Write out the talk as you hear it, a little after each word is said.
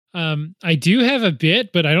I do have a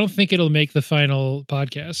bit, but I don't think it'll make the final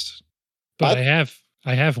podcast. But I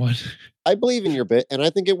have one. I believe in your bit, and I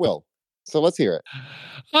think it will. So let's hear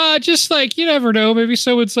it. Just like, you never know. Maybe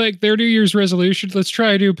someone's like their New Year's resolution. Let's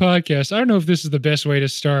try a new podcast. I don't know if this is the best way to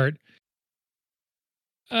start.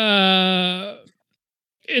 It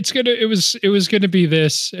was gonna be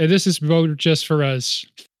this, and this is voted just for us.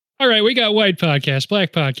 All right, we got white podcast,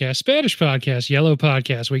 black podcast, Spanish podcast, yellow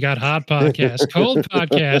podcast. We got hot podcast, cold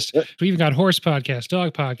podcast. We even got horse podcast,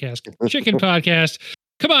 dog podcast, chicken podcast.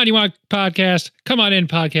 Come on, you want podcast? Come on in,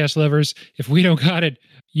 podcast lovers. If we don't got it,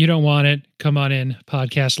 you don't want it. Come on in,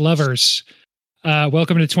 podcast lovers.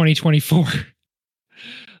 Welcome to 2024. Like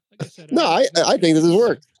I said, I think this has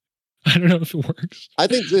worked. I don't know if it works. I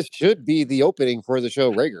think this should be the opening for the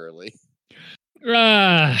show regularly.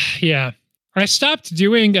 Yeah. I stopped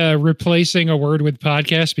doing replacing a word with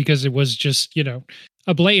podcast because it was just,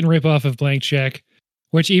 a blatant ripoff of Blank Check,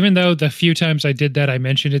 which even though the few times I did that, I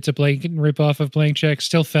mentioned it's a blatant ripoff of Blank Check,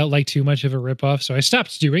 still felt like too much of a ripoff. So I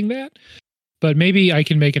stopped doing that. But maybe I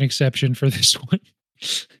can make an exception for this one.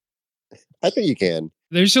 I think you can.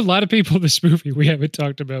 There's a lot of people in this movie we haven't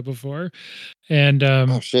talked about before. And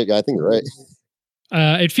oh shit, I think you're right.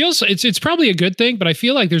 It feels it's probably a good thing, but I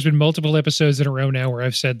feel like there's been multiple episodes in a row now where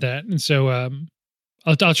I've said that. And so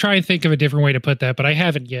I'll try and think of a different way to put that, but I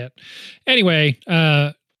haven't yet. Anyway,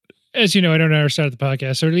 as you know, I don't know how to start the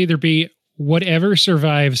podcast. So it'll either be whatever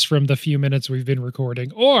survives from the few minutes we've been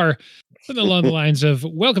recording, or something along the lines of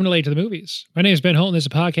welcome to Late to the Movies. My name is Ben Holton. This is a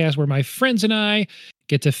podcast where my friends and I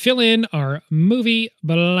get to fill in our movie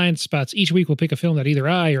blind spots. Each week we'll pick a film that either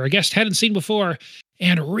I or a guest hadn't seen before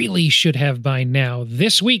and really should have by now.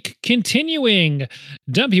 This week, continuing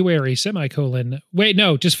Dumpuary, semicolon. Wait,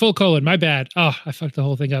 no, just full colon. My bad. Oh, I fucked the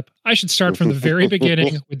whole thing up. I should start from the very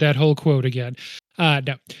beginning with that whole quote again.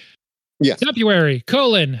 No. Yes. Dumpuary,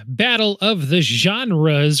 colon, Battle of the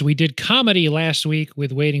Genres. We did comedy last week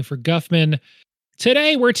with Waiting for Guffman.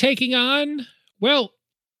 Today we're taking on, well,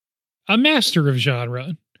 a master of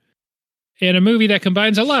genre. And a movie that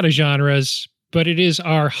combines a lot of genres, but it is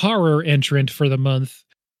our horror entrant for the month.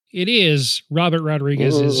 It is Robert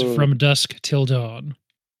Rodriguez's From Dusk Till Dawn.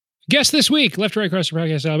 Guest this week, left, right, across the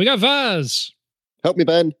podcast. We got Vaz. Help me,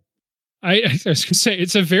 Ben. I was going to say,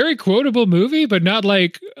 it's a very quotable movie, but not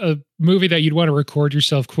like a movie that you'd want to record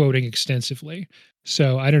yourself quoting extensively.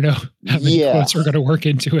 So I don't know how many quotes are going to work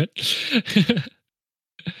into it.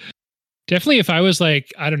 Definitely if I was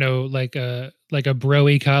like, I don't know, like a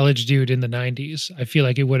bro-y college dude in the 90s, I feel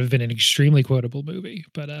like it would have been an extremely quotable movie.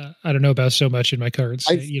 But I don't know about so much in my current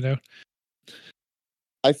state,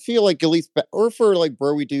 I feel like at least, or for like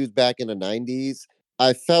bro-y dudes back in the 90s,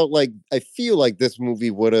 I feel like this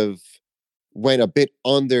movie would have went a bit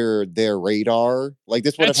under their radar. Like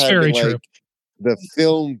this would have had been like the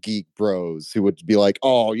film geek bros who would be like,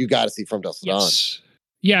 "Oh, you got to see From Dusk Till Dawn."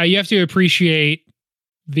 Yeah, you have to appreciate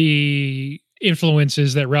the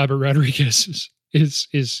influences that Robert Rodriguez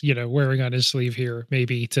is wearing on his sleeve here,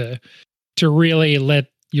 maybe to really let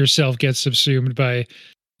yourself get subsumed by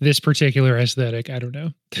this particular aesthetic. I don't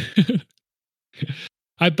know.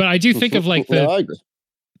 But I do think of like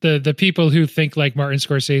the people who think like Martin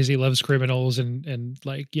Scorsese loves criminals and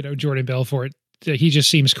like, Jordan Belfort, he just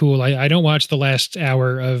seems cool. I don't watch the last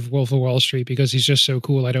hour of Wolf of Wall Street because he's just so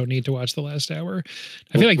cool. I don't need to watch the last hour.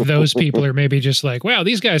 I feel like those people are maybe just like, wow,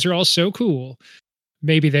 these guys are all so cool.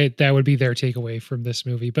 Maybe that would be their takeaway from this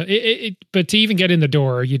movie. But but to even get in the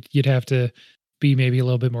door, you'd have to be maybe a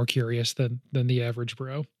little bit more curious than the average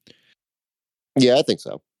bro. Yeah, I think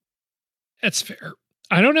so. That's fair.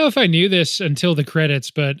 I don't know if I knew this until the credits,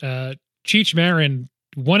 but Cheech Marin,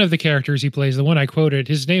 one of the characters he plays, the one I quoted,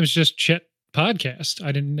 his name is just Chet Podcast.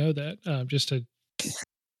 I didn't know that. Just to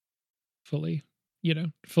fully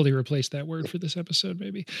replace that word for this episode,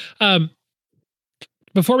 maybe.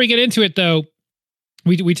 Before we get into it, though,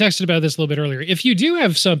 we texted about this a little bit earlier. If you do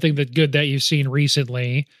have something that you've seen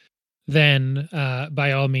recently, then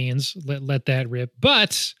by all means, let that rip.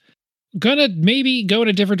 But gonna maybe go in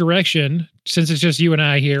a different direction since it's just you and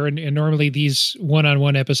I here, and normally these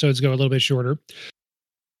one-on-one episodes go a little bit shorter.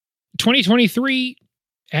 2023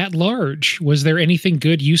 at large, was there anything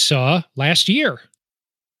good you saw last year?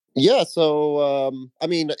 Yeah, so I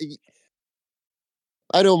mean,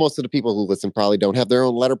 I know most of the people who listen probably don't have their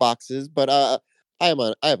own letterboxes, but I have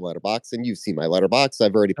Letterboxd, and you've seen my Letterboxd.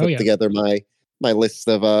 I've already put together my list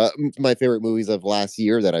of my favorite movies of last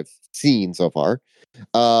year that I've seen so far.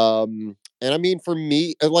 And I mean, for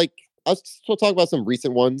me, like, I'll talk about some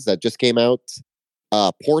recent ones that just came out.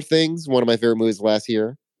 Poor Things, one of my favorite movies last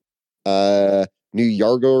year. New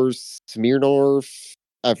Yorgos Smirnoff,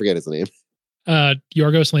 I forget his name.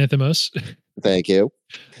 Yorgos Lanthimos. Thank you.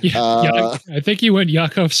 Yeah, I think you went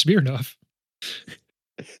Yakov Smirnov.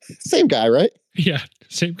 Same guy, right? Yeah,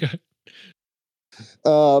 same guy.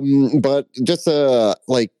 But just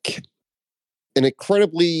like an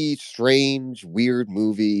incredibly strange, weird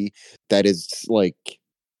movie that is like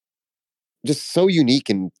just so unique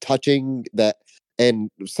and touching and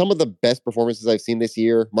some of the best performances I've seen this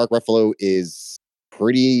year. Mark Ruffalo is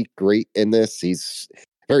pretty great in this. He's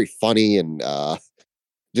very funny and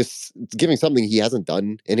just giving something he hasn't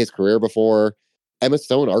done in his career before. Emma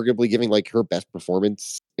Stone arguably giving like her best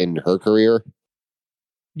performance in her career.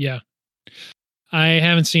 Yeah. I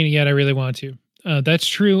haven't seen it yet. I really want to. That's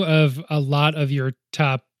true of a lot of your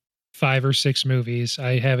top 5 or 6 movies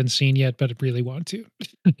I haven't seen yet, but really want to.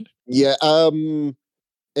 Yeah.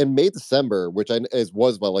 In May December, which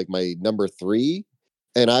was like my number 3,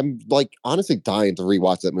 and I'm like honestly dying to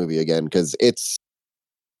rewatch that movie again because it's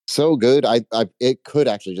so good. It could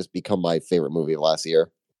actually just become my favorite movie of last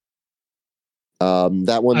year.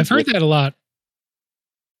 That one I've heard that a lot.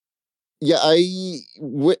 Yeah,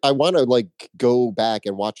 I want to like go back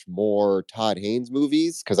and watch more Todd Haynes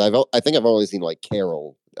movies because I think I've only seen like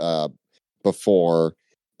Carol before,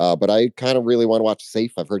 but I kind of really want to watch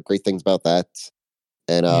Safe. I've heard great things about that,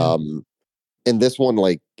 and in this one,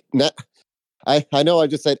 like not. I know I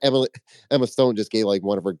just said Emma Stone just gave like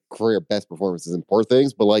one of her career best performances in Poor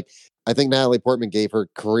Things, but like I think Natalie Portman gave her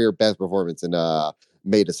career best performance in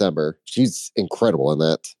May December. She's incredible in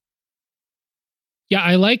that. Yeah,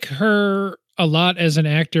 I like her a lot as an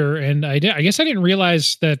actor, and I guess I didn't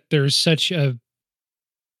realize that there's such a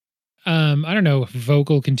I don't know,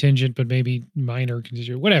 vocal contingent, but maybe minor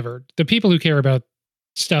contingent, whatever. The people who care about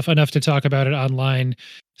stuff enough to talk about it online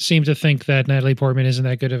seem to think that Natalie Portman isn't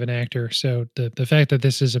that good of an actor. So the fact that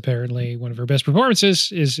this is apparently one of her best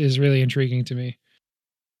performances is really intriguing to me.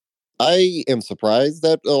 I am surprised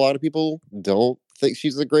that a lot of people don't think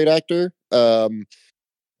she's a great actor.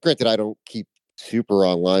 Granted, I don't keep super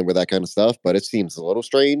online with that kind of stuff, but it seems a little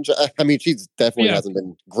strange. I mean, she's definitely hasn't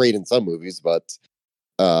been great in some movies, but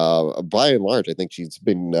by and large, I think she's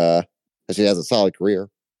been she has a solid career.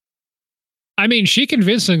 I mean, she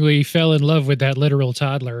convincingly fell in love with that literal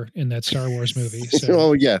toddler in that Star Wars movie. So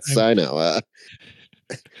oh yes, I know.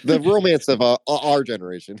 The romance of our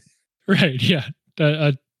generation. Right. Yeah.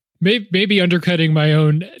 Maybe undercutting my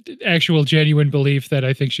own actual genuine belief that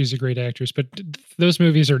I think she's a great actress, but those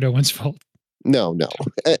movies are no one's fault. No.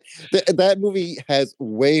 That movie has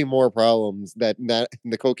way more problems that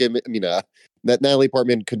Nicole Kidman, that Natalie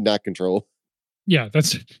Portman could not control. Yeah,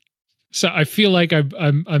 that's. So I feel like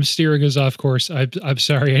I'm steering us off course. I'm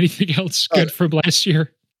sorry. Anything else good from last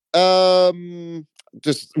year?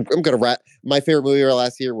 Just I'm gonna wrap. My favorite movie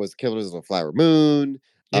last year was Killers of the Flower Moon.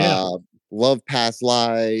 Yeah. Love Past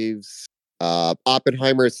Lives.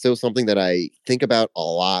 Oppenheimer is still something that I think about a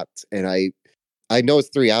lot, and I know it's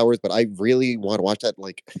 3 hours, but I really want to watch that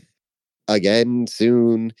like again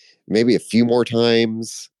soon, maybe a few more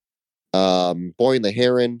times. Boy and the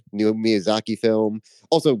Heron, new Miyazaki film.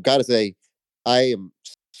 Also, gotta say, I am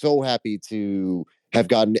so happy to have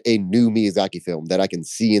gotten a new Miyazaki film that I can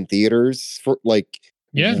see in theaters for like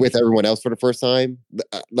with everyone else for the first time.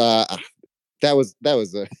 That was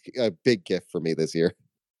a big gift for me this year.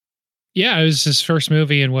 Yeah, it was his first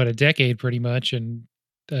movie in a decade, pretty much, and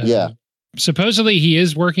supposedly he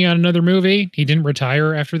is working on another movie. He didn't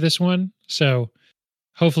retire after this one, so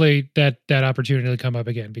hopefully that opportunity will come up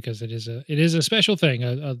again because it is a special thing,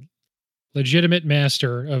 a legitimate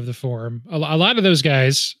master of the form. A lot of those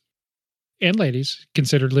guys and ladies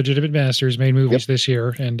considered legitimate masters made movies this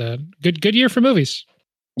year, and good year for movies.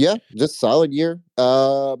 Yeah, just solid year.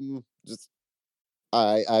 Just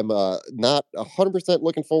I'm not 100%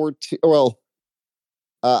 looking forward to. Well,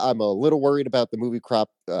 I'm a little worried about the movie crop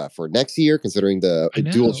for next year, considering the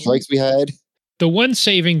dual strikes we had. The one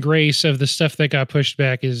saving grace of the stuff that got pushed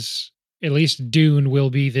back is at least Dune will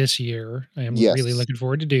be this year. I am really looking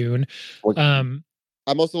forward to Dune. I'm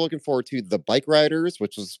also looking forward to The Bike Riders,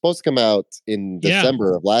 which was supposed to come out in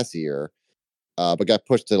December of last year, but got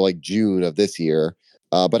pushed to like June of this year.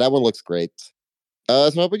 But that one looks great. So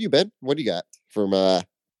how about you, Ben? What do you got from last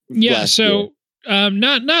year?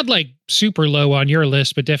 Not like super low on your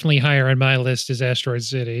list, but definitely higher on my list is Asteroid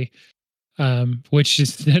City. Which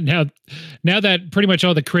is now that pretty much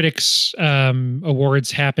all the critics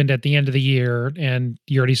awards happened at the end of the year, and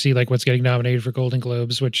you already see like what's getting nominated for Golden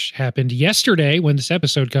Globes, which happened yesterday when this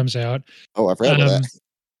episode comes out. Oh, I forgot about that.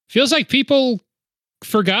 Feels like people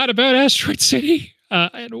forgot about Asteroid City.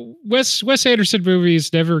 And Wes Anderson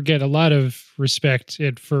movies never get a lot of respect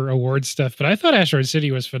for award stuff, but I thought Asteroid City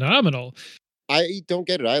was phenomenal. I don't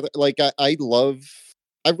get it either. Like I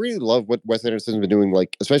really love what Wes Anderson's been doing,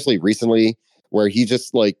 like especially recently, where he's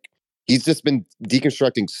just been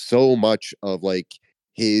deconstructing so much of like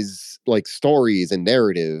his like stories and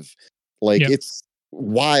narrative. Like Yep. it's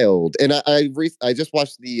wild. And I just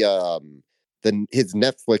watched his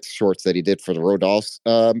Netflix shorts that he did for the Rodolph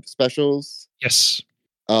specials. Yes.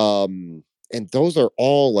 And those are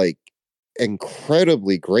all like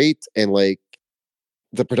incredibly great, and like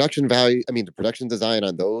the production value, I mean, the production design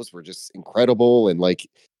on those were just incredible. And like,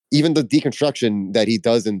 even the deconstruction that he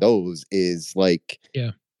does in those is like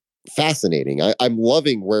fascinating. I'm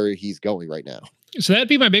loving where he's going right now. So that'd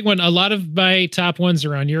be my big one. A lot of my top ones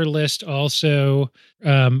are on your list. Also,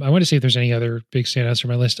 I want to see if there's any other big standouts from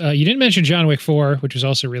my list. You didn't mention John Wick 4, which was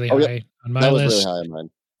also really high on my list. That was really high on mine.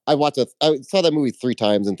 I saw that movie 3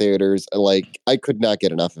 times in theaters. Like, I could not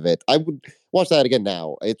get enough of it. I would watch that again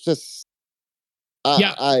now. It's just,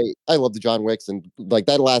 I love the John Wicks, and like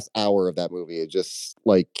that last hour of that movie is just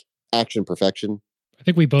like action perfection. I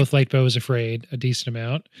think we both liked Beau is Afraid a decent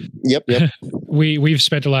amount. Yep. We've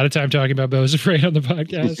spent a lot of time talking about Beau is Afraid on the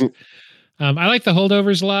podcast. I like The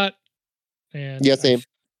Holdovers a lot. And yeah, same.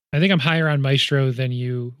 I think I'm higher on Maestro than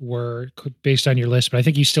you were based on your list, but I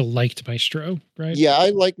think you still liked Maestro, right? Yeah, I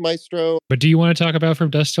like Maestro. But do you want to talk about From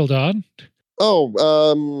Dusk Till Dawn?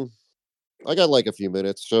 Oh, I got like a few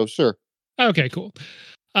minutes, so sure. Okay, cool.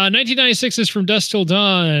 1996 is From Dusk Till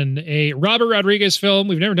Dawn, a Robert Rodriguez film.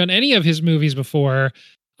 We've never done any of his movies before.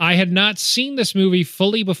 I had not seen this movie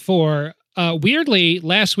fully before. Weirdly,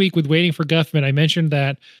 last week with Waiting for Guffman, I mentioned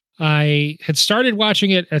that I had started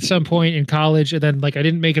watching it at some point in college, and then like I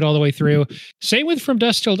didn't make it all the way through. Same with From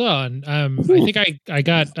Dusk Till Dawn. I think I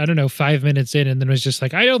got, I don't know, 5 minutes in, and then was just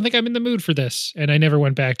like, I don't think I'm in the mood for this, and I never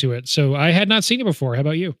went back to it. So I had not seen it before. How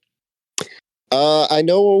about you?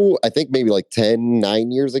 I think maybe like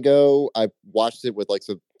 9 years ago, I watched it with like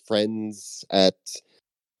some friends at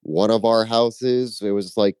one of our houses. It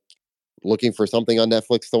was like looking for something on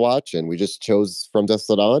Netflix to watch, and we just chose From Dusk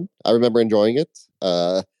Till Dawn. I remember enjoying it.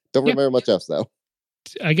 Don't remember much else though.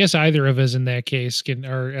 I guess either of us in that case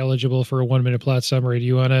are eligible for a 1-minute plot summary. Do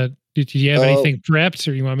you want to? Do you have anything prepped,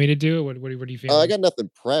 or you want me to do it? What do you feel? I got nothing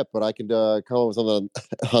prepped, but I can come up with something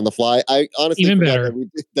on the fly. I honestly even forgot better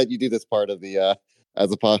that you do this part of the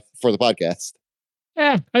for the podcast.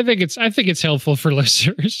 Yeah, I think it's helpful for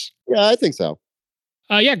listeners. Yeah, I think so.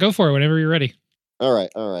 Yeah, go for it whenever you're ready. All right.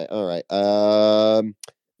 All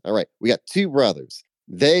right. We got 2 brothers.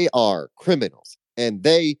 They are criminals, and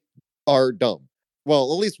they are dumb.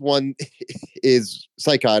 Well, at least one is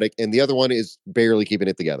psychotic, and the other one is barely keeping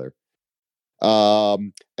it together.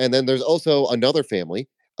 And then there's also another family,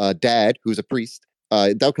 dad, who's a priest.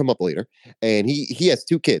 That'll come up later. And he has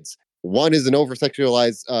 2 kids. One is an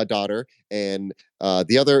over-sexualized daughter, and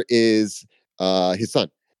the other is his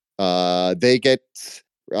son. They get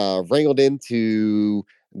wrangled into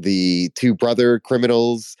the 2 brother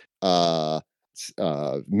criminals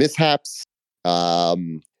mishaps,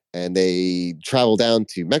 and they travel down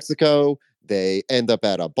to Mexico. They end up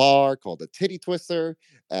at a bar called the Titty Twister.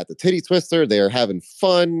 At the Titty Twister, they're having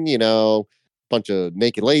fun, bunch of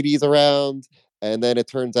naked ladies around. And then it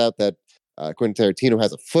turns out that Quentin Tarantino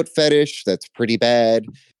has a foot fetish that's pretty bad.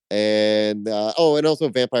 And and also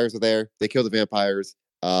vampires are there. They kill the vampires.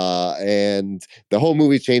 And the whole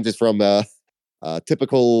movie changes from a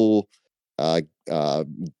typical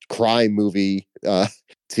crime movie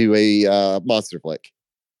to a monster flick.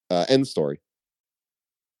 End story.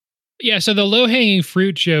 Yeah, so the low-hanging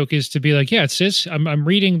fruit joke is to be like, yeah, it says, I'm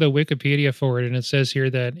reading the Wikipedia for it, and it says here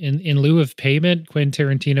that in lieu of payment, Quentin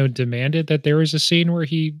Tarantino demanded that there was a scene where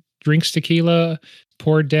he drinks tequila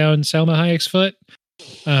poured down Salma Hayek's foot.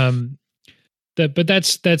 But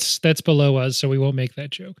that's below us, so we won't make that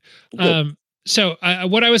joke. So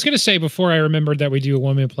what I was going to say before I remembered that we do a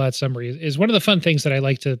 1-minute plot summary is one of the fun things that I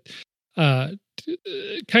like to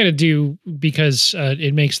kind of do because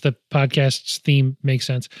it makes the podcast's theme make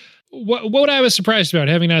sense. What I was surprised about,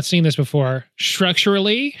 having not seen this before,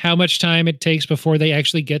 structurally, how much time it takes before they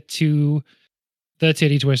actually get to the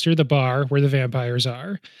Titty Twister, the bar where the vampires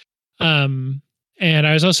are. And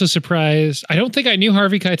I was also surprised. I don't think I knew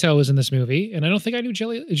Harvey Keitel was in this movie, and I don't think I knew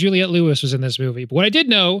Juliette Lewis was in this movie. But what I did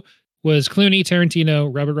know was Clooney, Tarantino,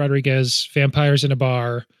 Robert Rodriguez, vampires in a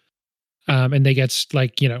bar, and they get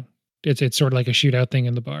like, it's sort of like a shootout thing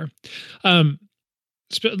in the bar.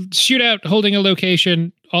 Shootout, holding a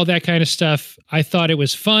location, all that kind of stuff. I thought it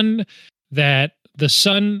was fun that the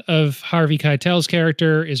son of Harvey Keitel's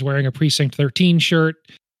character is wearing a Precinct 13 shirt,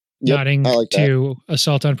 nodding to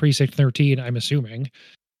Assault on Precinct 13, I'm assuming.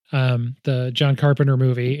 the John Carpenter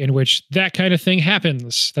movie, in which that kind of thing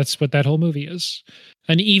happens. That's what that whole movie is.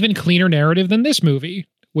 An even cleaner narrative than this movie,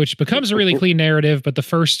 which becomes a really clean narrative, but the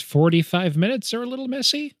first 45 minutes are a little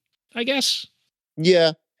messy, I guess.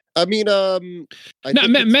 Yeah. I mean,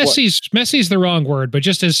 messy's the wrong word, but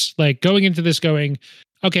just as like going into this going,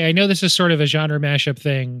 okay, I know this is sort of a genre mashup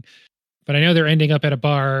thing, but I know they're ending up at a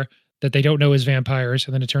bar that they don't know is vampires,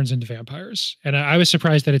 and then it turns into vampires. And I was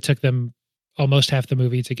surprised that it took them almost half the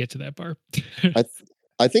movie to get to that bar.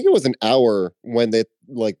 I think it was an hour when the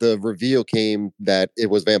reveal came that it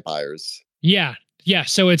was vampires. Yeah. Yeah.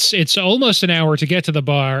 So it's almost an hour to get to the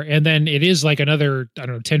bar. And then it is like another, I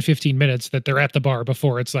don't know, 10, 15 minutes that they're at the bar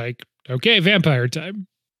before it's like, okay, vampire time.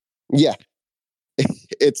 Yeah.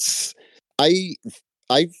 I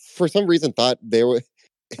for some reason thought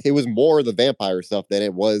it was more the vampire stuff than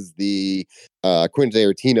it was the Quentin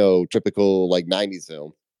Tarantino typical like 90s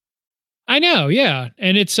film. I know, yeah.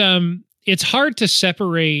 And it's hard to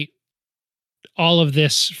separate all of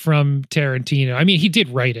this from Tarantino. I mean, he did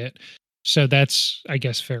write it, so that's, I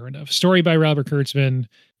guess, fair enough. Story by Robert Kurtzman.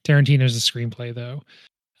 Tarantino's the screenplay, though.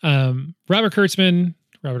 Robert Kurtzman,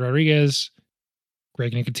 Robert Rodriguez,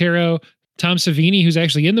 Greg Nicotero, Tom Savini, who's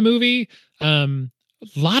actually in the movie.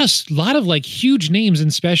 Lot of like huge names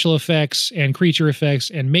in special effects and creature effects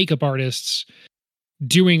and makeup artists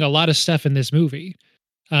doing a lot of stuff in this movie.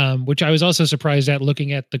 Which I was also surprised at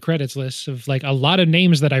looking at the credits list of like a lot of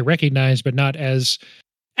names that I recognize, but not as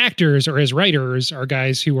actors or as writers, are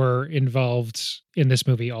guys who are involved in this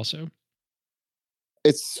movie also.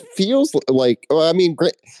 It feels like, I mean,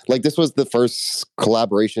 great. Like this was the first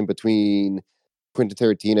collaboration between Quentin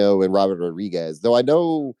Tarantino and Robert Rodriguez, though I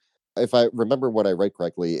know, if I remember what I read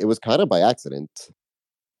correctly, it was kind of by accident,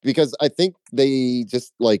 because I think they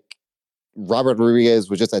just like Robert Rodriguez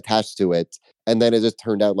was just attached to it, and then it just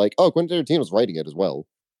turned out like, oh, Quentin Tarantino was writing it as well.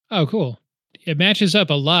 Oh, cool. It matches up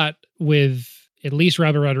a lot with at least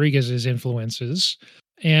Robert Rodriguez's influences,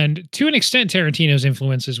 and to an extent Tarantino's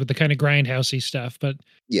influences with the kind of grindhousey stuff. But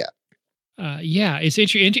yeah, it's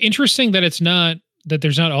interesting that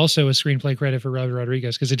there's not also a screenplay credit for Robert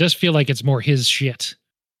Rodriguez, because it does feel like it's more his shit,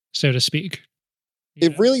 so to speak.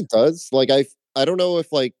 It really does. Like I don't know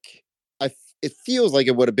if like it feels like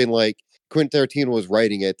it would have been like Quentin Tarantino was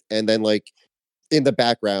writing it, and then like in the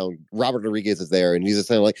background, Robert Rodriguez is there, and he's just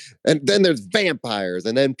saying like, and then there's vampires,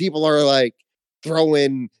 and then people are like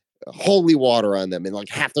throwing holy water on them, and like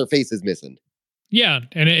half their face is missing. Yeah,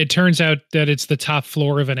 and it turns out that it's the top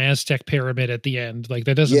floor of an Aztec pyramid at the end. Like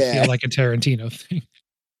that doesn't feel like a Tarantino thing.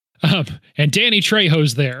 And Danny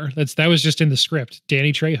Trejo's there. That was just in the script.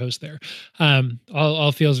 Danny Trejo's there.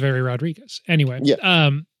 All feels very Rodriguez. Anyway. Yeah.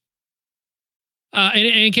 And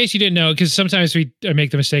in case you didn't know, because sometimes we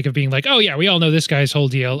make the mistake of being like, oh yeah, we all know this guy's whole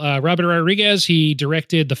deal. Robert Rodriguez, he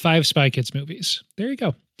directed the 5 Spy Kids movies. There you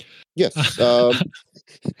go. Yes.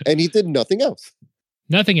 And he did nothing else.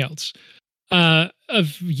 Nothing else.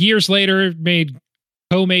 Of years later,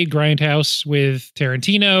 co-made Grindhouse with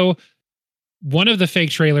Tarantino. One of the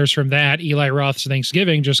fake trailers from that, Eli Roth's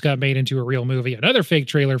Thanksgiving, just got made into a real movie. Another fake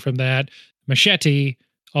trailer from that, Machete,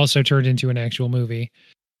 also turned into an actual movie.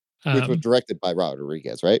 Which was directed by Robert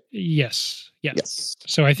Rodriguez, right? Yes.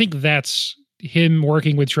 So I think that's him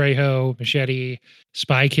working with Trejo, Machete,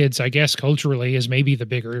 Spy Kids, I guess culturally is maybe the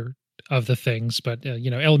bigger of the things. But,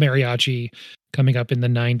 El Mariachi coming up in the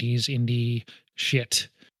 90s indie shit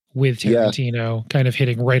with Tarantino kind of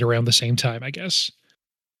hitting right around the same time, I guess.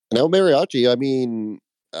 And El Mariachi, I mean,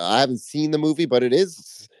 I haven't seen the movie, but it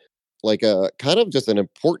is like a kind of just an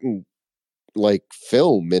important like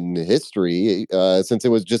film in history, since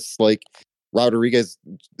it was just like Rodriguez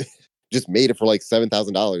just made it for like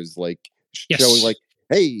 $7,000, like showing like,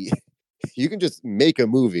 hey, you can just make a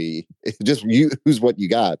movie, just use what you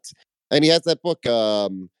got. And he has that book,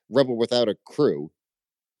 Rebel Without a Crew.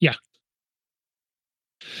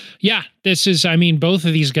 Yeah, this is, I mean, both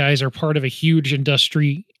of these guys are part of a huge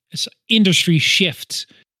industry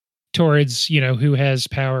shift towards, who has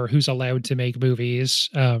power, who's allowed to make movies.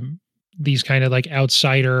 These kind of like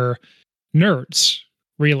outsider nerds,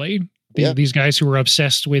 really. These guys who are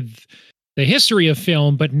obsessed with the history of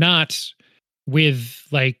film, but not with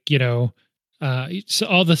like, so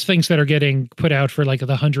all the things that are getting put out for like the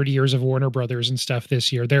 100 years of Warner Brothers and stuff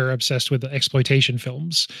this year. They're obsessed with the exploitation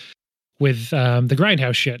films, with the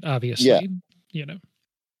Grindhouse shit, obviously.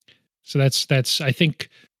 So that's I think,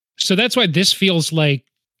 so that's why this feels like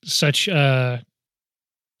such a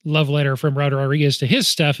love letter from Robert Rodriguez to his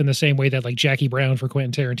stuff, in the same way that like Jackie Brown for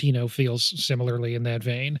Quentin Tarantino feels similarly in that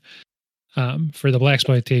vein, for the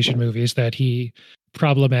blaxploitation movies that he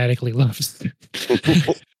problematically loves.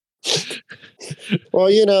 Well,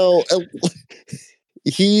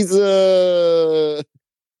 he's there's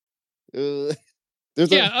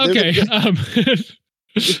yeah. Okay.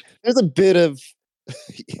 there's a bit of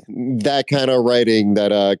that kind of writing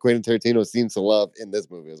that Quentin Tarantino seems to love in this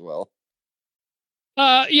movie as well.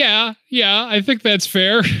 Yeah. I think that's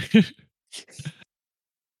fair.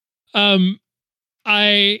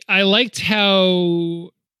 I liked how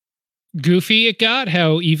goofy it got,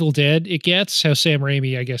 how Evil Dead it gets, how Sam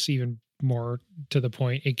Raimi, I guess, even more to the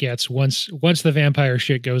point it gets once the vampire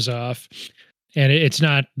shit goes off, and it's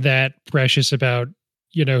not that precious about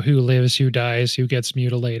who lives, who dies, who gets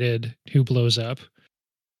mutilated, who blows up.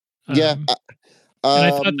 Yeah, and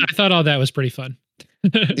I thought all that was pretty fun.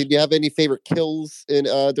 Did you have any favorite kills in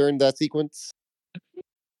during that sequence?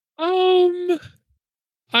 I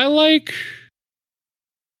like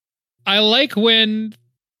when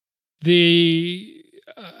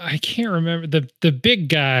I can't remember the big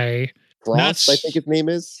guy. Frost, I think his name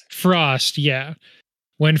is. Frost, yeah.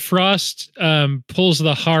 When Frost pulls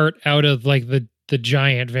the heart out of like the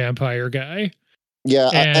giant vampire guy. Yeah,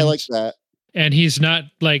 I like that. And he's not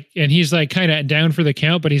like, and he's like kind of down for the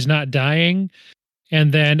count, but he's not dying.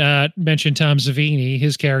 And then mention Tom Savini,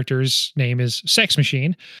 his character's name is Sex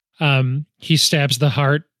Machine. He stabs the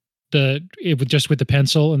heart just with the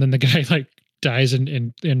pencil, and then the guy like dies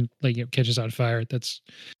and like catches on fire. That's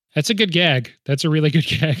a good gag. That's a really good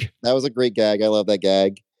gag. That was a great gag. I love that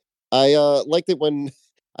gag. I liked it when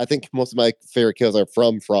I think most of my favorite kills are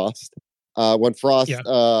from Frost. When Frost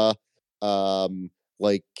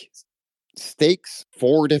like stakes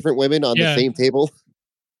 4 different women on the same table.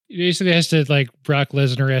 He basically has to like Brock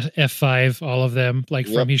Lesnar F5 all of them like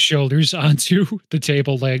from his shoulders onto the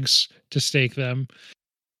table legs to stake them.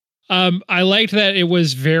 I liked that it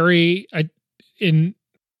was very in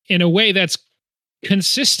a way that's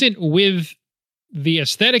consistent with the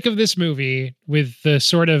aesthetic of this movie, with the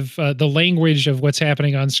sort of the language of what's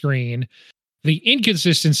happening on screen, the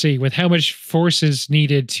inconsistency with how much force is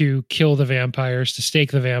needed to kill the vampires, to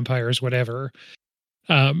stake the vampires, whatever.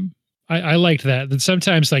 I liked that. That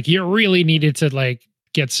sometimes like you really needed to like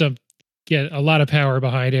get a lot of power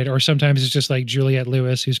behind it, or sometimes it's just like Juliette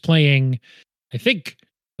Lewis, who's playing, I think,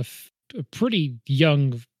 a pretty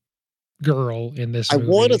young girl in this movie. I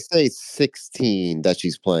want to say 16 that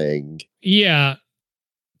she's playing. Yeah.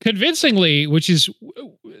 Convincingly, which is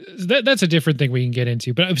that's a different thing we can get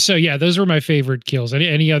into. But so yeah, those were my favorite kills.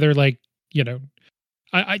 Any other like,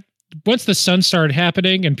 I once the sun started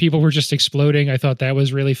happening and people were just exploding, I thought that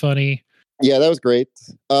was really funny. Yeah, that was great.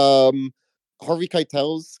 Harvey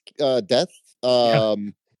Keitel's death,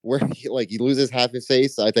 where he loses half his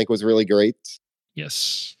face, I think was really great.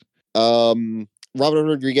 Yes. Robert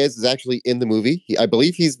Rodriguez is actually in the movie. I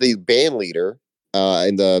believe he's the band leader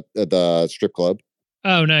in the strip club.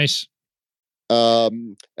 Oh, nice.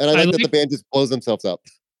 And I like that the band just blows themselves up.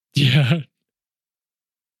 Yeah.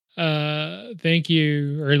 Thank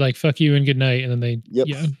you, or like fuck you and good night, and then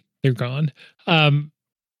they're gone.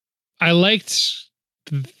 I liked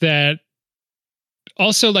that.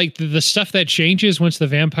 Also, like the stuff that changes once the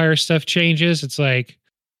vampire stuff changes. It's like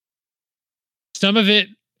some of it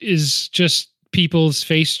is just people's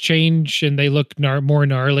face change and they look more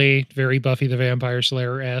gnarly, very Buffy the Vampire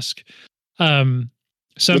Slayer-esque. Some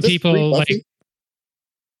people like.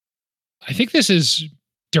 I think this is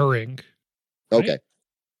during. Right? Okay.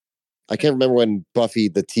 I can't remember when Buffy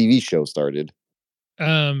the TV show started.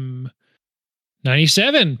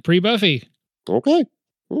 97, pre-Buffy. Okay.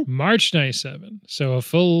 March 97. So a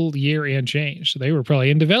full year and change. So they were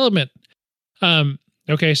probably in development.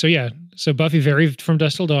 Okay, so yeah. So Buffy very From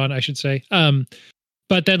Dusk Till Dawn, I should say.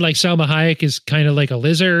 But then like Salma Hayek is kind of like a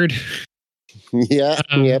lizard. Yeah.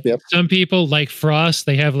 Yep. Some people like Frost,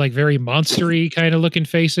 they have like very monstery kind of looking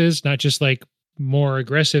faces, not just like more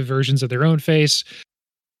aggressive versions of their own face.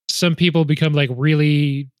 Some people become like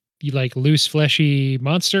really like loose, fleshy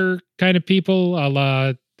monster kind of people, a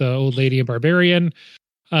la the old lady and Barbarian.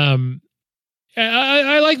 I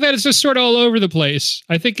like that it's just sort of all over the place.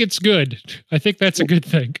 I think it's good. I think that's a good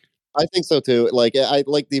thing. I think so too. Like I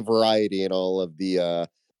like the variety in all of the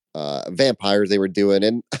vampires they were doing,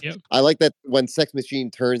 and I like that when Sex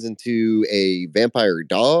Machine turns into a vampire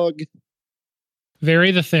dog.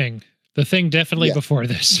 Very The Thing definitely before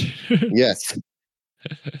this. Yes.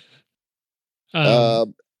 Yeah.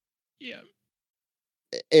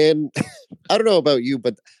 And I don't know about you,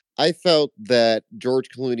 but I felt that George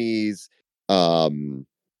Clooney's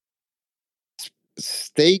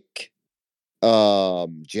steak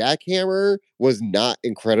jackhammer was not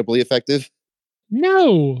incredibly effective.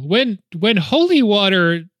 No, when holy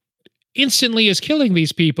water instantly is killing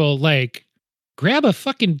these people, like grab a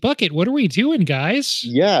fucking bucket. What are we doing, guys?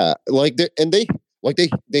 Yeah, like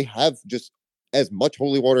they have just as much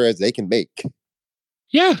holy water as they can make.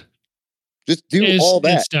 Yeah. Just do all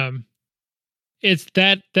that. It's dumb. It's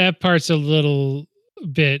that part's a little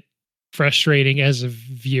bit frustrating as a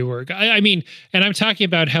viewer. I mean, and I'm talking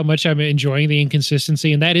about how much I'm enjoying the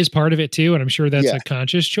inconsistency, and that is part of it too, and I'm sure that's a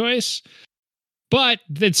conscious choice. But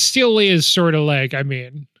that still is sort of like, I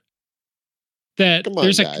mean, that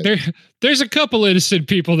there's a couple innocent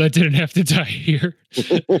people that didn't have to die here.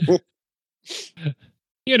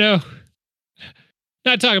 You know,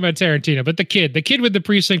 not talking about Tarantino, but the kid with the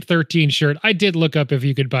Precinct 13 shirt. I did look up if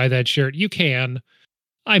you could buy that shirt. You can.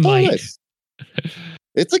 I might. Nice.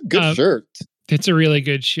 It's a good shirt. It's a really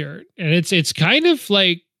good shirt. And it's kind of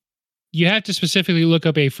like, you have to specifically look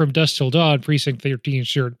up a From Dusk Till Dawn Precinct 13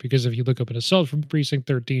 shirt, because if you look up an Assault from Precinct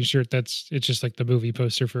 13 shirt, it's just like the movie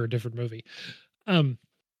poster for a different movie.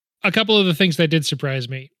 A couple of the things that did surprise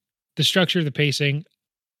me: the structure, the pacing.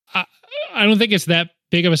 I don't think it's that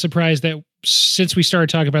big of a surprise that since we started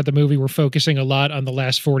talking about the movie, we're focusing a lot on the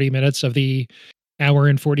last 40 minutes of the hour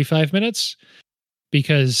and 45 minutes,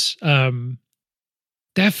 because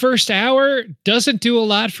that first hour doesn't do a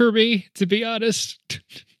lot for me, to be honest.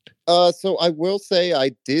 So I will say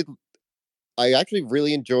I actually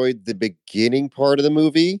really enjoyed the beginning part of the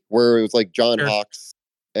movie where it was like John Hawkes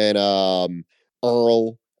and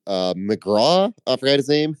Earl McGraw. I forgot his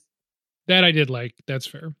name. That I did like. That's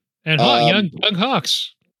fair. And young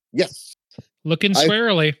Hawks. Yes. Looking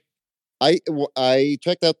squarely. I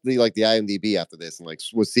checked out the IMDb after this and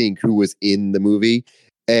was seeing who was in the movie,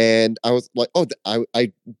 and I was like, oh,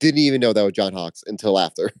 I didn't even know that was John Hawkes until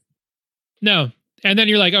after. No. And then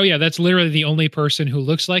you're like, oh yeah, that's literally the only person who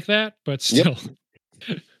looks like that, but still.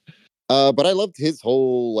 Yep. But I loved his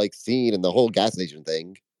whole scene and the whole gas station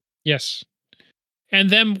thing. Yes.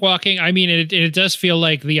 And them walking, I mean, it does feel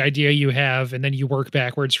like the idea you have, and then you work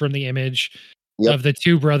backwards from the image of the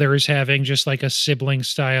two brothers having just like a sibling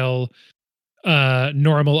style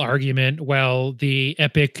normal argument while the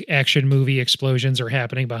epic action movie explosions are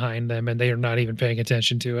happening behind them and they are not even paying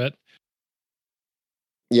attention to it.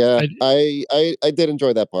 Yeah, I did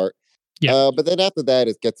enjoy that part. Yeah. But then after that,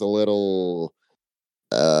 it gets a little,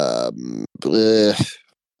 I don't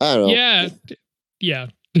know. Yeah. Yeah.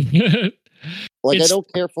 I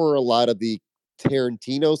don't care for a lot of the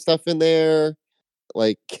Tarantino stuff in there.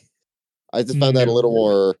 I just found that a little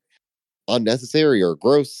more unnecessary or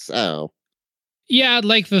gross. I don't know. Yeah,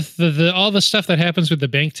 like the all the stuff that happens with the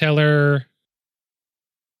bank teller.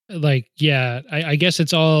 I guess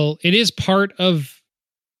it is part of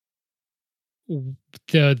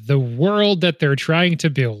the world that they're trying to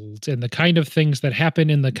build and the kind of things that happen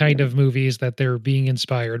in the kind of movies that they're being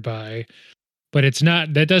inspired by. But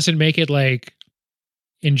that doesn't make it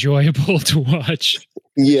enjoyable to watch.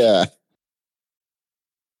 Yeah.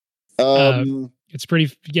 It's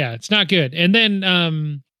it's not good. And then,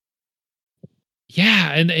 and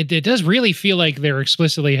it does really feel like they're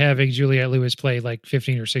explicitly having Juliette Lewis play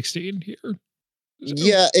 15 or 16 here. So.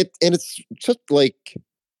 Yeah. It's just I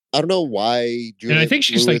don't know why. And I think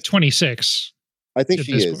she's 26. I think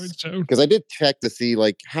she is. Because I did check to see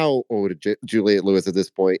how old Juliette Lewis at this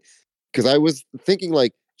point. Because I was thinking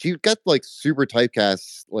she got super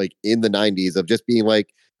typecast in the 90s of just being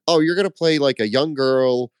oh, you're gonna play a young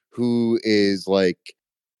girl who is looked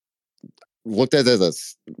at as a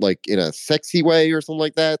in a sexy way or something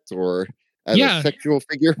like that, or as a sexual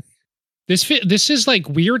figure. This is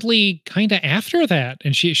weirdly kind of after that,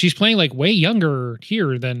 and she's playing way younger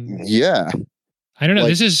here than I don't know.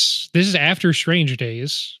 This is after Strange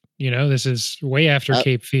Days. This is way after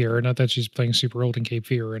Cape Fear. Not that she's playing super old in Cape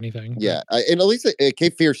Fear or anything. Yeah, and at least at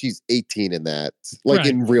Cape Fear, she's 18 in that,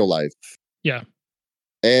 in real life. Yeah,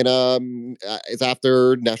 and it's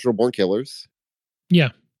after Natural Born Killers. Yeah,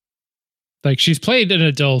 she's played an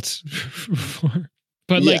adult before,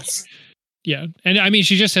 but yeah, and I mean,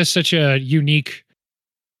 she just has such a unique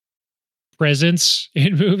presence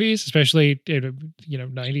in movies, especially in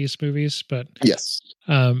 90s movies. But yes,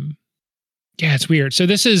 yeah, it's weird. So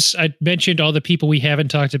I mentioned all the people we haven't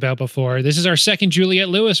talked about before. This is our second Juliette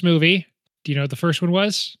Lewis movie. Do you know what the first one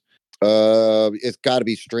was? It's got to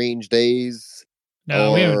be Strange Days.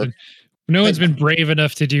 No, we haven't. No one's been brave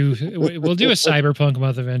enough to do. We'll do a cyberpunk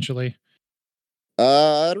month eventually.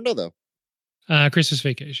 I don't know though. Christmas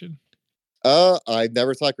Vacation. I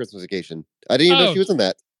never saw Christmas Vacation. I didn't even know she was in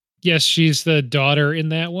that. Yes, she's the daughter in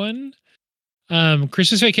that one.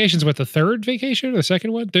 Christmas Vacation's the third vacation or the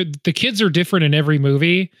second one? The kids are different in every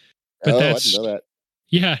movie, but I didn't know that.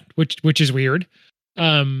 Yeah, which is weird.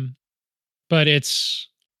 But it's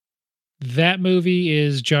That movie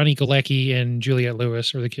is Johnny Galecki and Juliette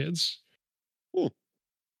Lewis are the kids.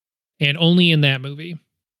 And only in that movie.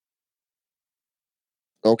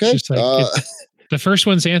 Okay. It's just like the first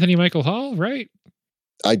one's Anthony Michael Hall, right?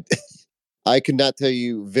 I could not tell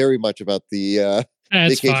you very much about the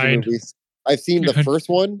vacation movies. I've seen the first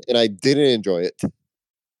one and I didn't enjoy it.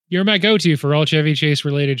 You're my go-to for all Chevy Chase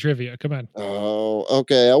related trivia. Come on. Oh,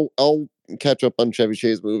 okay. I'll catch up on Chevy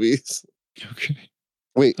Chase movies. Okay.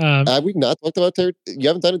 Wait, have we not talked about you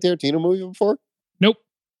haven't done a Tarantino movie before? Nope.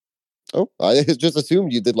 Oh, I just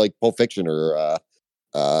assumed you did like Pulp Fiction or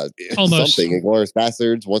almost something. Inglourious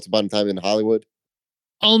Bastards, Once Upon a Time in Hollywood.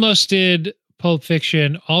 Almost did Pulp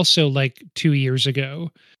Fiction also like 2 years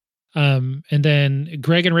ago. And then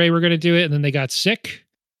Greg and Ray were going to do it, and then they got sick.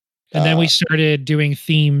 And then we started doing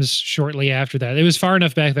themes shortly after that. It was far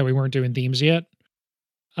enough back that we weren't doing themes yet.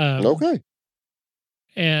 Okay.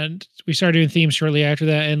 And we started doing themes shortly after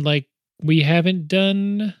that. And like, we haven't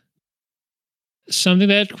done something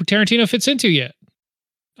that Tarantino fits into yet.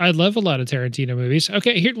 I love a lot of Tarantino movies.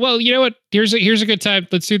 Okay. Well, you know what? Here's a good time.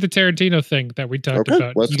 Let's do the Tarantino thing that we talked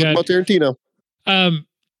about. Let's talk about Tarantino.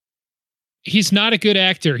 He's not a good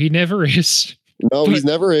actor. He never is. No, he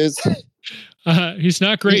never is. He's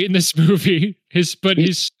not great in this movie.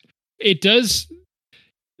 It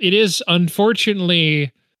is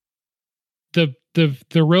unfortunately the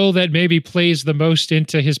role that maybe plays the most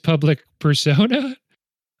into his public persona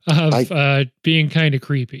of being kind of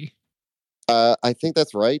creepy. I think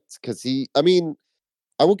that's right. Cause I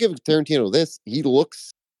will give Tarantino this. He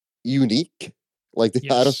looks unique. Like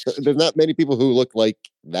yes. There's not many people who look like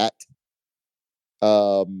that.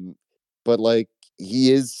 But like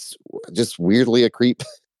he is just weirdly a creep.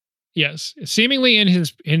 Yes, seemingly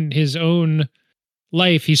in his own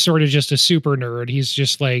life, he's sort of just a super nerd. He's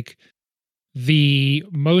just like the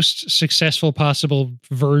most successful possible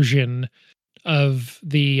version of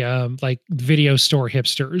the like video store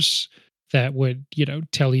hipsters that would,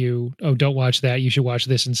 tell you, oh, don't watch that. You should watch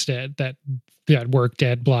this instead. That worked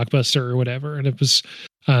at Blockbuster or whatever. And it was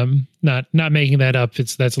not making that up.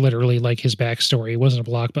 That's literally like his backstory. It wasn't a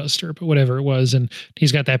Blockbuster, but whatever it was. And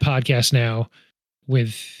he's got that podcast now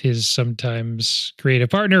with his sometimes creative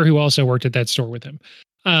partner who also worked at that store with him.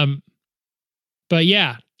 But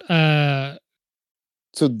yeah.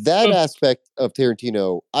 So that aspect of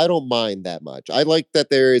Tarantino, I don't mind that much. I like that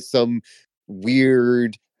there is some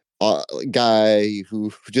weird guy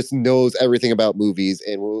who just knows everything about movies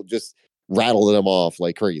and will just rattle them off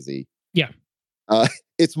like crazy. Yeah.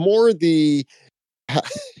 It's more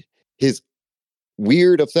his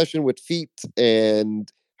weird obsession with feet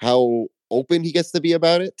and how open he gets to be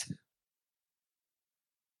about it.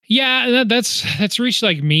 Yeah, that's reached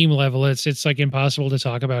like meme level. It's like impossible to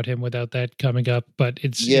talk about him without that coming up. But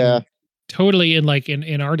it's totally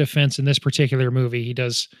in our defense in this particular movie, he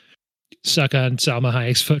does suck on Salma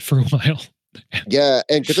Hayek's foot for a while. Yeah,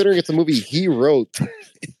 and considering it's a movie he wrote.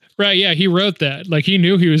 Right, yeah, he wrote that. Like he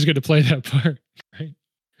knew he was going to play that part. Right.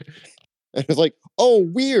 And it's like, oh,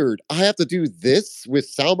 weird. I have to do this with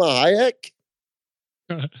Salma Hayek?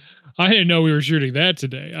 I didn't know we were shooting that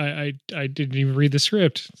today. I didn't even read the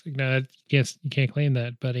script. It's like, no, yes, you can't claim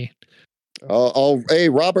that, buddy. Hey,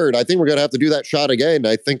 Robert, I think we're going to have to do that shot again.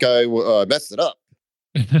 I think I messed it up.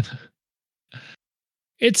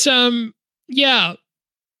 It's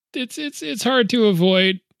it's hard to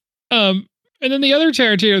avoid. And then the other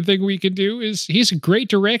Tarantino thing we could do is he's a great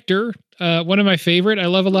director. One of my favorite. I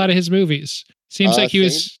love a lot of his movies. Seems like he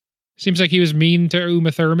was mean to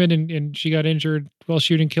Uma Thurman and she got injured while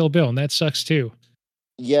shooting Kill Bill, and that sucks too.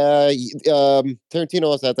 Yeah, Tarantino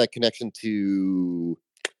also had that connection to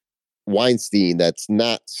Weinstein that's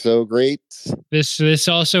not so great. This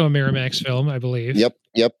also a Miramax film, I believe. Yep.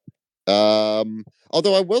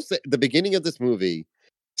 Although I will say the beginning of this movie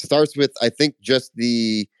starts with, I think, just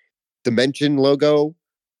the Dimension logo.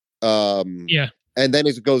 Yeah. And then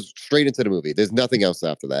it goes straight into the movie. There's nothing else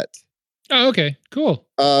after that. Oh, okay. Cool.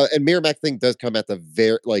 And Miramax thing does come at the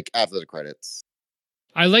after the credits.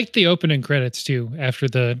 I liked the opening credits too after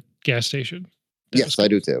the gas station. Yes, I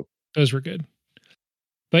do too. Those were good.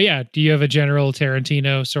 But yeah, do you have a general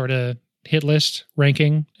Tarantino sort of hit list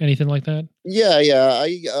ranking, anything like that? Yeah.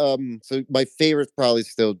 So my favorite's probably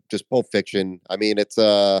still just Pulp Fiction. I mean, it's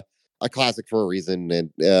a classic for a reason,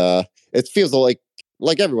 and it feels like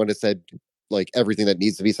everyone has said like everything that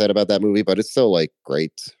needs to be said about that movie, but it's still like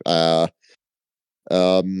great.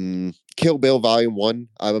 Kill Bill Volume 1,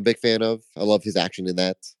 I'm a big fan of. I love his action in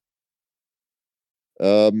that.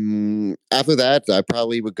 After that, I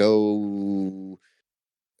probably would go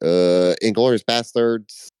Inglourious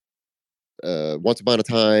Bastards, Once Upon a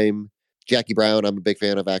Time, Jackie Brown, I'm a big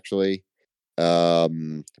fan of actually.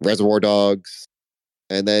 Reservoir Dogs,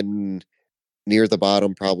 and then near the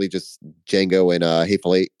bottom, probably just Django and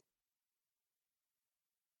Hateful Eight.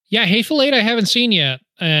 Yeah, Hateful Eight I haven't seen yet,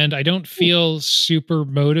 and I don't feel super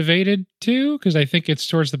motivated to because I think it's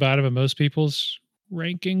towards the bottom of most people's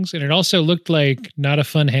rankings, and it also looked like not a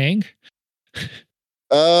fun hang.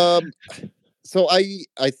 Um, so I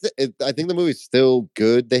think the movie's still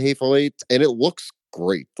good, The Hateful Eight, and it looks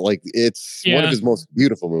great. Like it's one of his most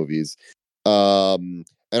beautiful movies. And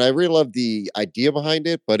I really love the idea behind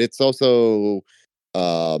it, but it's also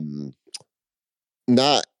not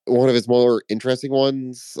one of his more interesting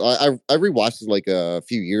ones. I rewatched it like a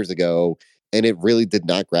few years ago, and it really did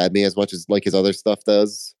not grab me as much as like his other stuff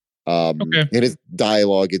does. Okay. And his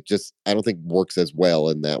dialogue, it just I don't think works as well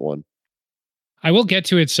in that one. I will get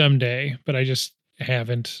to it someday, but I just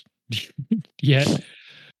haven't yet.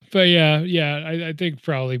 But yeah, I think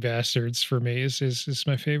probably Bastards for me is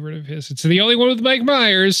my favorite of his. It's the only one with Mike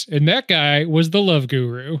Myers, and that guy was the love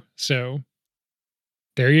guru. So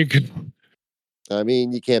there you go. I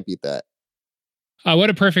mean, you can't beat that. What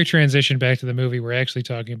a perfect transition back to the movie we're actually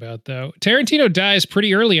talking about, though. Tarantino dies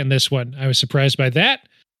pretty early in this one. I was surprised by that.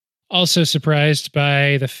 Also surprised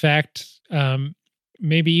by the fact,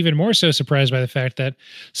 maybe even more so surprised by the fact that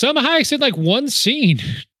Salma Hayek's did like one scene.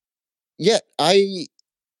 Yeah, I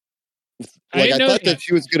thought that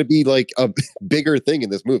she was going to be like a bigger thing in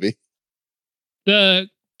this movie. The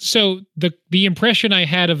impression I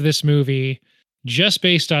had of this movie, just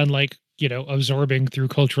based on like, absorbing through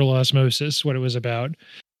cultural osmosis what it was about,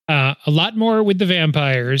 a lot more with the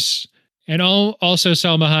vampires, and also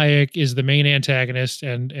Salma Hayek is the main antagonist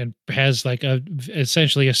and has like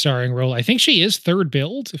essentially a starring role. I think she is third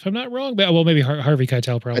billed, if I'm not wrong. But well, maybe Harvey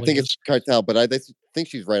Keitel probably. I think it's Keitel, but I think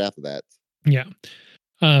she's right after that. Yeah.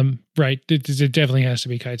 Right. It definitely has to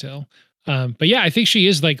be Keitel. But yeah, I think she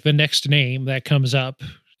is like the next name that comes up,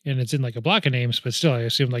 and it's in like a block of names, but still I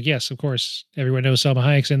assume like, yes, of course, everyone knows Salma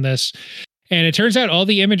Hayek's in this. And it turns out all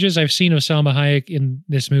the images I've seen of Salma Hayek in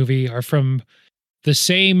this movie are from the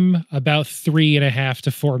same about 3.5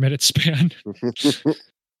 to 4 minute span.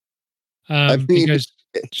 Because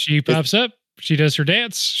she pops up, she does her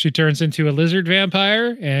dance, she turns into a lizard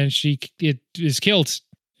vampire, and it is killed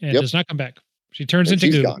and does not come back. She turns into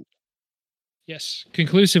goo. Gone. Yes,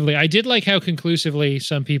 conclusively. I did like how conclusively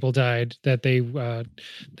some people died, that they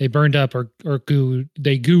burned up or gooed.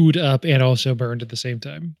 They gooed up and also burned at the same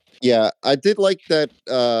time. Yeah, I did like that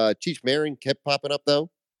Cheech Marin kept popping up though.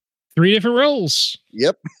 3 different roles.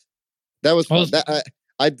 Yep. That was fun.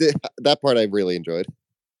 I did that part I really enjoyed.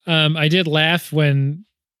 I did laugh when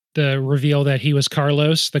the reveal that he was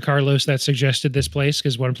Carlos, the Carlos that suggested this place,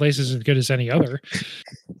 because one place is as good as any other.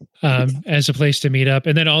 As a place to meet up.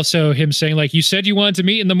 And then also him saying, like, you said you wanted to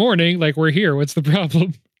meet in the morning, like, we're here. What's the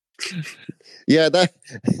problem? Yeah,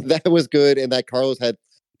 that was good. And that Carlos had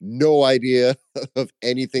no idea of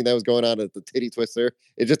anything that was going on at the Titty Twister.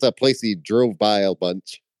 It's just a place he drove by a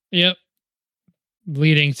bunch. Yep.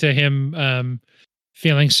 Leading to him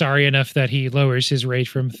feeling sorry enough that he lowers his rate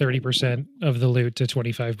from 30% of the loot to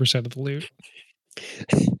 25% of the loot.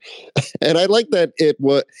 And I like that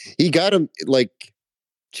he got him like,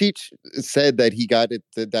 Cheech said that he got it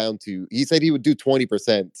down to, he said he would do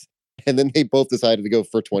 20%, and then they both decided to go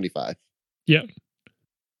for 25. Yeah.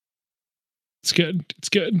 It's good. It's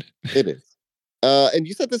good. It is. And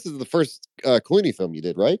you said this is the first Clooney film you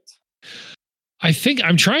did, right? I think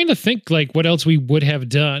I'm trying to think like what else we would have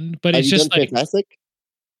done, but it's just like Fantastic.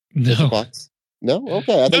 No. No?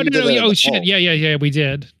 Okay. No. Oh shit. Yeah. We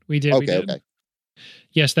did. Okay.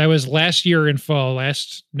 Yes, that was last year in fall.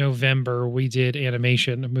 Last November, we did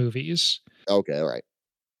animation movies. Okay, all right.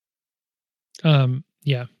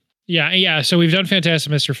 Yeah. So we've done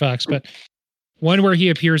Fantastic Mr. Fox, but one where he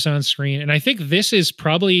appears on screen, and I think this is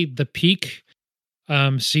probably the peak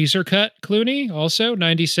Caesar cut Clooney. Also,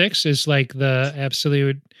 96 is like the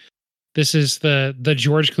absolute. This is the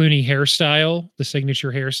George Clooney hairstyle, the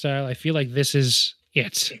signature hairstyle. I feel like this is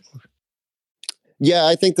it. Yeah,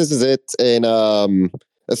 I think this is it, and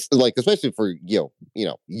like especially for young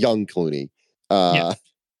Clooney. I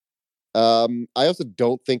also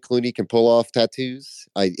don't think Clooney can pull off tattoos.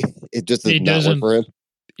 It just does not work for him.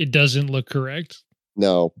 It doesn't look correct.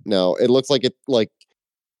 No, it looks like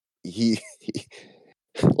he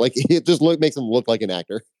like it just makes him look like an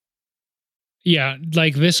actor. Yeah,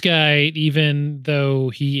 like this guy, even though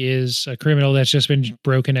he is a criminal that's just been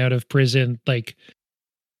broken out of prison, like.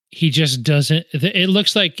 He just doesn't. It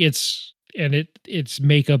looks like it's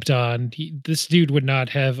makeup on. This dude would not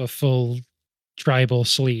have a full tribal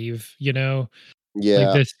sleeve, Yeah,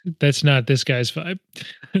 like that's not this guy's vibe.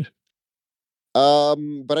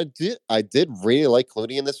 But I did really like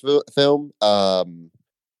Clooney in this film. And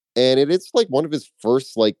it is like one of his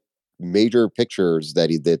first like major pictures that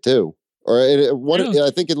he did too, or Yeah. I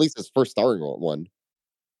think at least his first starring one.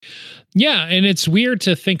 Yeah, and it's weird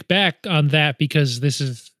to think back on that because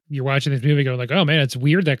you're watching this movie going like, oh man, it's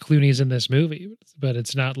weird that Clooney's in this movie, but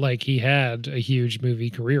it's not like he had a huge movie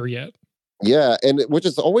career yet. Yeah, and which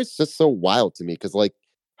is always just so wild to me because like,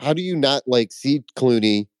 how do you not like see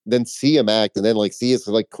Clooney, then see him act, and then like see his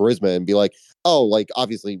like charisma and be like, oh, like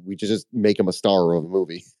obviously we should just make him a star of a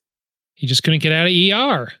movie. He just couldn't get out of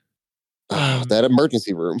ER. That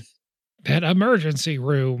emergency room. That emergency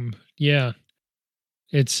room. Yeah.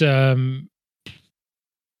 It's yeah,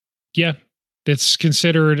 it's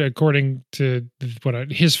considered according to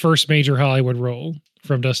his first major Hollywood role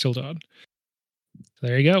from Dusk Till Dawn.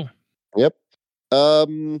 There you go. Yep.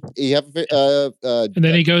 You have And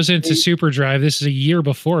then he goes into Super Drive. This is a year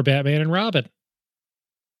before Batman and Robin.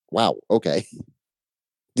 Wow. Okay.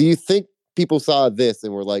 Do you think people saw this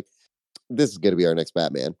and were like, "This is going to be our next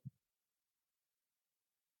Batman"?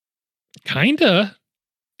 Kinda.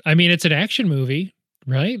 I mean, it's an action movie,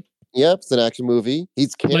 right? Yep, it's an action movie.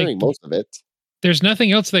 He's carrying Like, most of it. there's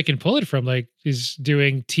nothing else they can pull it from. Like, he's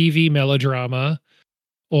doing TV melodrama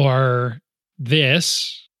or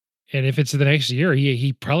this. And if it's the next year,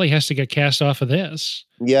 he probably has to get cast off of this.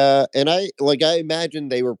 Yeah, and I imagine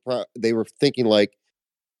they were thinking like,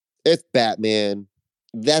 it's Batman.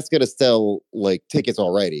 That's gonna sell like tickets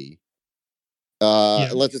already.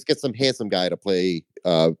 Yeah. Let's just get some handsome guy to play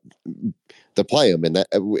him, and that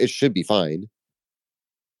it should be fine.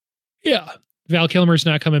 Yeah. Val Kilmer's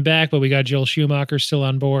not coming back, but we got Joel Schumacher still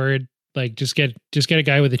on board. Like, just get a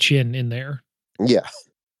guy with a chin in there. Yeah,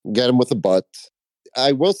 get him with a butt.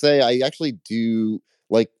 I will say, I actually do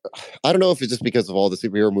like. I don't know if it's just because of all the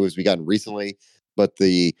superhero movies we gotten recently, but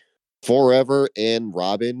the Forever and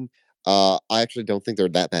Robin, I actually don't think they're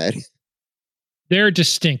that bad. They're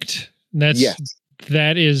distinct. Yes.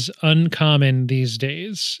 That is uncommon these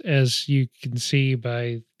days, as you can see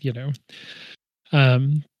by,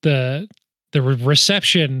 the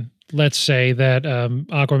reception, let's say, that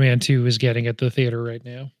Aquaman 2 is getting at the theater right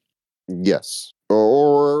now. Yes.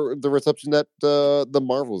 Or the reception that the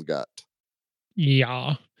Marvels got.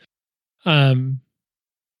 Yeah. Uma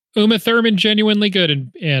Thurman genuinely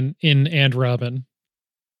good in And Robin.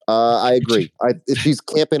 I agree. She's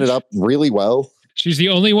camping it up really well. She's the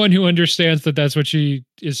only one who understands that that's what she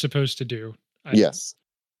is supposed to do. Yes.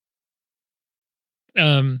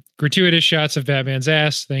 Gratuitous shots of Batman's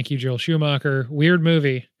ass. Thank you, Joel Schumacher. Weird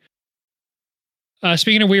movie.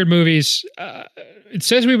 Speaking of weird movies, it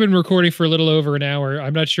says we've been recording for a little over an hour.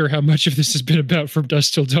 I'm not sure how much of this has been about From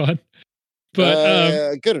Dusk Till Dawn,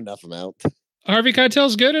 but good enough amount. Harvey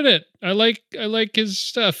Keitel's good at it. I like his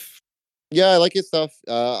stuff. Yeah, I like his stuff.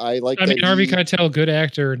 I mean, Harvey Keitel, good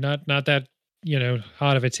actor. Not that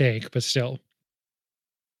hot of a take, but still,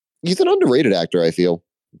 he's an underrated actor. I feel.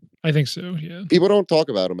 I think so. Yeah. People don't talk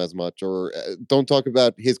about him as much, or don't talk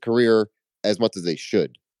about his career as much as they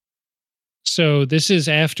should. So this is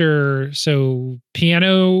after. So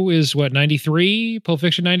Piano is what, 93? Pulp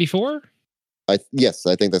Fiction 94. Yes,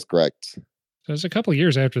 I think that's correct. So it's a couple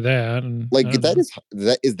years after that, and like is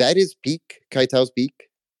that his peak? Keitel's peak?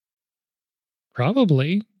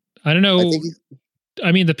 Probably. I don't know.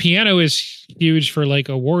 I mean, The Piano is huge for like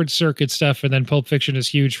award circuit stuff, and then Pulp Fiction is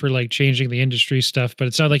huge for like changing the industry stuff. But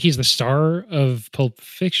it's not like he's the star of Pulp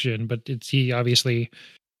Fiction, but he obviously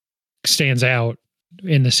stands out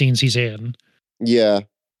in the scenes he's in. Yeah.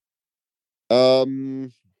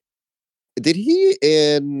 Did he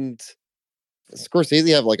and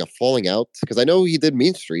Scorsese have like a falling out? Because I know he did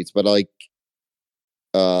Mean Streets, but like,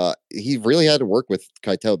 he really had to work with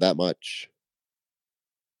Keitel that much.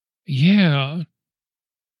 Yeah.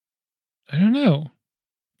 I don't know.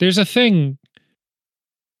 There's a thing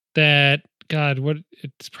that, God,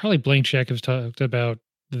 it's probably Blank Check has talked about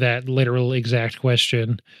that literal exact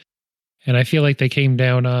question. And I feel like they came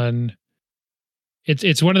down on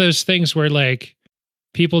it's one of those things where like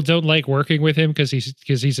people don't like working with him because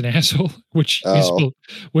he's an asshole, which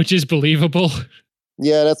is believable.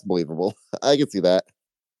 Yeah, that's believable. I can see that.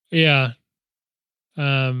 Yeah.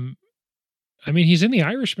 I mean, he's in The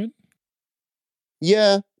Irishman.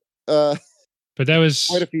 Yeah. But that was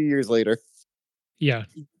quite a few years later. Yeah.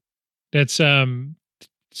 That's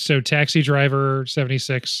so Taxi Driver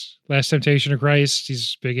 76, Last Temptation of Christ,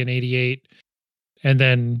 he's big in 88, and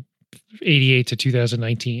then 88 to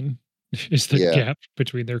 2019 is the gap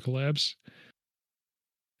between their collabs.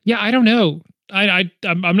 Yeah, I don't know. I'm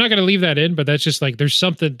not going to leave that in, but that's just like there's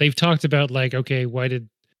something they've talked about like, okay, why did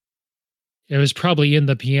It was probably in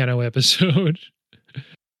the piano episode.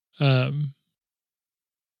 Or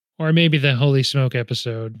maybe the Holy Smoke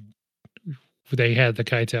episode. They had the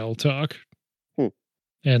Keitel talk.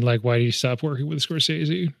 And like, why did he stop working with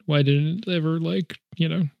Scorsese? Why didn't it ever, like,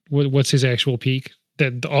 what's his actual peak?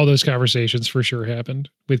 That all those conversations for sure happened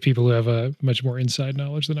with people who have a much more inside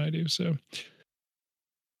knowledge than I do. So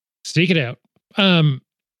seek it out.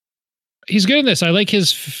 He's good in this. I like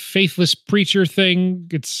his faithless preacher thing.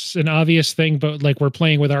 It's an obvious thing, but like we're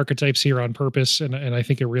playing with archetypes here on purpose, and I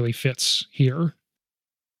think it really fits here.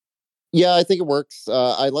 Yeah, I think it works.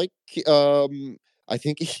 I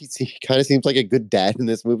think he kind of seems like a good dad in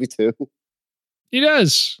this movie too. He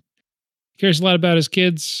does. Cares a lot about his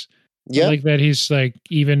kids. Yeah. I like that he's like,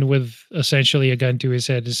 even with essentially a gun to his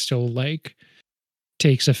head, is still like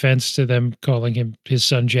takes offense to them calling his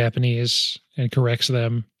son Japanese and corrects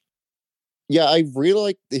them. Yeah, I really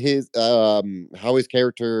like his how his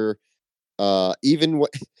character even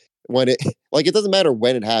when it like it doesn't matter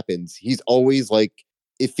when it happens, he's always like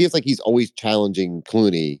it feels like he's always challenging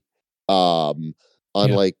Clooney on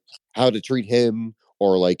like how to treat him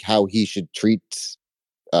or like how he should treat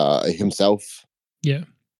himself. Yeah.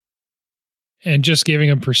 And just giving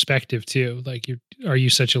him perspective too. Like, are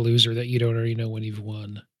you such a loser that you don't already know when you've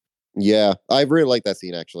won? Yeah, I really like that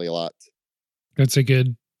scene actually a lot. That's a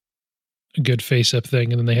good face up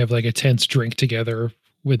thing. And then they have like a tense drink together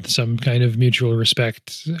with some kind of mutual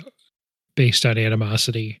respect based on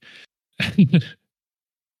animosity.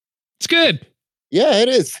 It's good. Yeah, it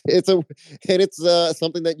is. It's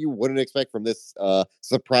something that you wouldn't expect from this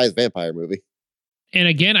surprise vampire movie. And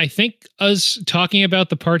again, I think us talking about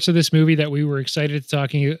the parts of this movie that we were excited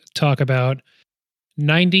to talk about,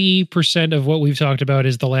 90% of what we've talked about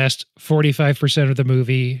is the last 45% of the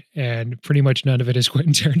movie, and pretty much none of it is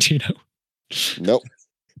Quentin Tarantino. Nope.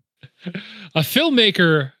 A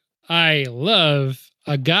filmmaker I love,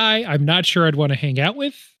 a guy I'm not sure I'd want to hang out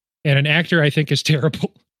with, and an actor I think is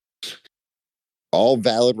terrible. All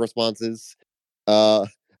valid responses.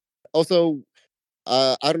 Also,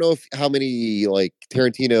 I don't know how many like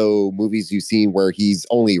Tarantino movies you've seen where he's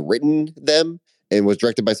only written them and was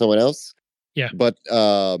directed by someone else. Yeah. But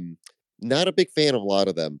not a big fan of a lot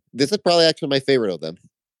of them. This is probably actually my favorite of them.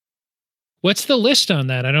 What's the list on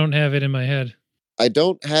that? I don't have it in my head. I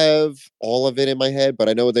don't have all of it in my head, but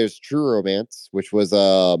I know there's True Romance, which was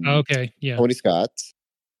okay, yeah, Tony Scott.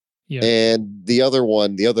 Yeah. And the other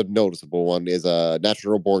noticeable one is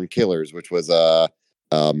Natural Born Killers, which was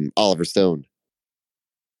Oliver Stone.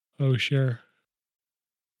 Oh, sure.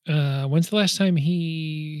 When's the last time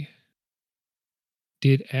he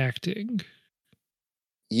did acting?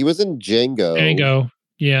 He was in Django. Django,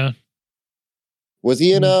 yeah. Was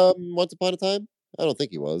he in Once Upon a Time? I don't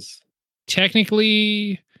think he was.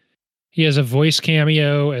 Technically, he has a voice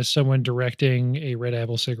cameo as someone directing a Red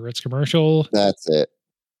Apple Cigarettes commercial. That's it.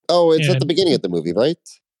 Oh, it's at the beginning of the movie, right?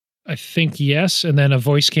 I think yes, and then a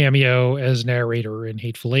voice cameo as narrator in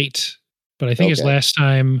Hateful Eight. But I think his last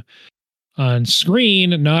time on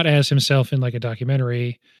screen, not as himself in like a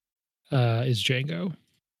documentary, is Django.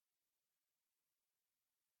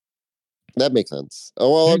 That makes sense.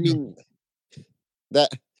 Oh, well, I mean,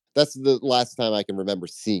 that's the last time I can remember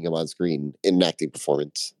seeing him on screen in an acting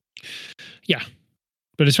performance. Yeah.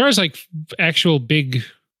 But as far as like actual big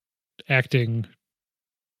acting,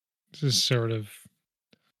 this is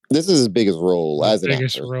his biggest role as an actor.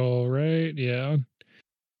 Biggest role, right? Yeah.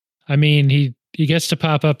 I mean, he gets to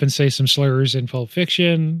pop up and say some slurs in Pulp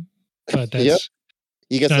Fiction, but that's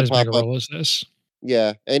he gets not to as pop big a up. role as this.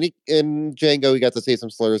 Yeah, and in Django, he got to say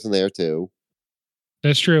some slurs in there too.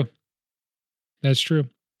 That's true. That's true.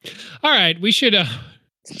 All right, we should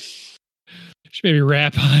maybe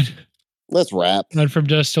wrap on. Let's wrap on From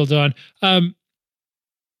Dusk Till Dawn.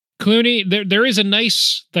 Clooney, there is a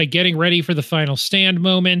nice like getting ready for the final stand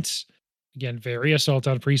moment. Again, very Assault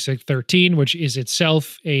on Precinct 13, which is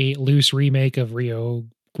itself a loose remake of Rio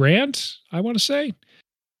Grande, I want to say.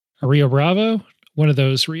 A Rio Bravo, one of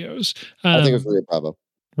those Rios. I think it was Rio Bravo.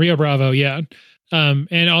 Rio Bravo, yeah.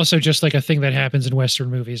 And also just like a thing that happens in Western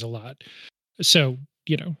movies a lot. So,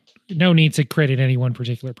 no need to credit any one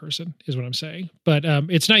particular person is what I'm saying. But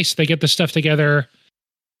it's nice. They get the stuff together.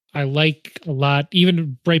 I like a lot.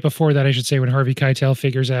 Even right before that, I should say, when Harvey Keitel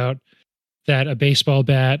figures out that a baseball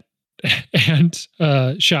bat and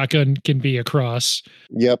shotgun can be a cross.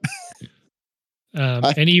 Yep.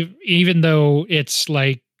 And even though it's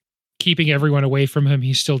like keeping everyone away from him,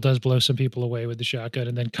 he still does blow some people away with the shotgun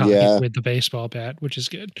and then cock it with the baseball bat, which is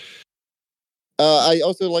good. I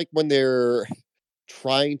also like when they're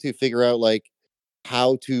trying to figure out like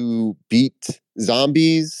how to beat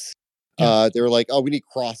zombies. They're like, oh, we need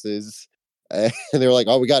crosses. And they were like,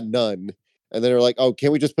 "Oh, we got none." And then they're like, "Oh,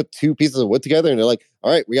 can't we just put 2 pieces of wood together?" And they're like,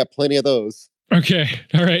 "All right, we got plenty of those." Okay.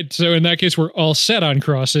 All right. So in that case, we're all set on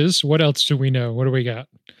crosses. What else do we know? What do we got?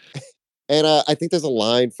 And I think there's a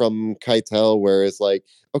line from Keitel where it's like,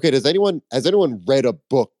 "Okay, has anyone read a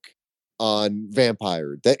book on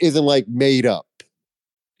vampire that isn't like made up?"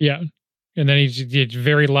 Yeah. And then he did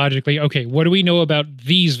very logically, okay, what do we know about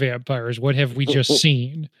these vampires? What have we just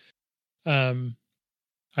seen? I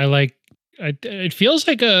like, it feels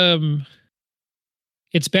like,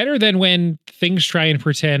 it's better than when things try and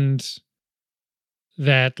pretend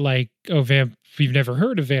that like, oh, we've never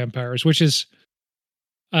heard of vampires, which is,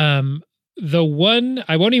 the one,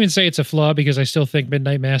 I won't even say it's a flaw because I still think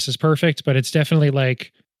Midnight Mass is perfect, but it's definitely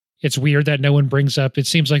like, it's weird that no one brings up, it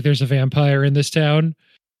seems like there's a vampire in this town.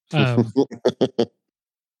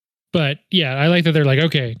 But yeah, I like that they're like,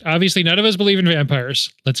 okay, obviously none of us believe in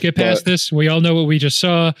vampires. Let's get past this. We all know what we just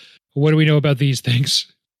saw. What do we know about these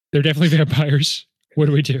things? They're definitely vampires. What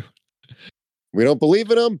do we do? We don't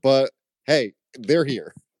believe in them, but hey, they're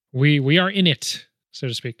here. We are in it, so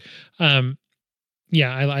to speak.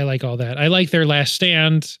 Yeah, I like all that. I like their last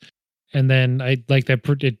stand, and then I like that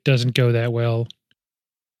it doesn't go that well.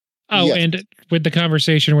 Oh, yes. And with the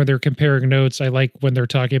conversation where they're comparing notes, I like when they're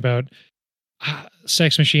talking about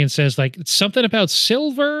Sex Machine says like something about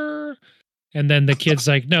silver, and then the kid's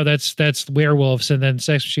like, no, that's werewolves, and then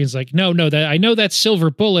Sex Machine's like, no, that I know that's silver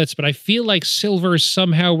bullets, but I feel like silver is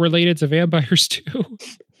somehow related to vampires too.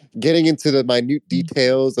 Getting into the minute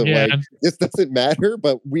details of like, this doesn't matter,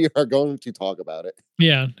 but we are going to talk about it.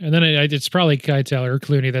 Yeah. And then it's probably Keitel or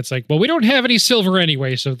Clooney that's like, well, we don't have any silver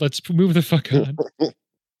anyway, so let's move the fuck on.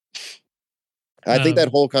 I think that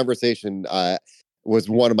whole conversation was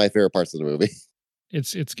one of my favorite parts of the movie.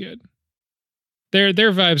 It's good. Their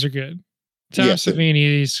vibes are good. Tom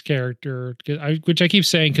Savini's character, which I keep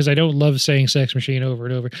saying because I don't love saying Sex Machine over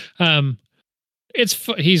and over.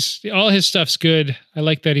 He's all his stuff's good. I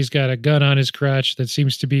like that he's got a gun on his crotch that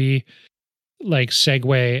seems to be like a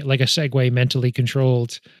Segway mentally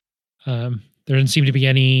controlled. There doesn't seem to be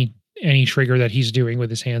any trigger that he's doing with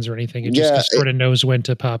his hands or anything. It just sort of knows when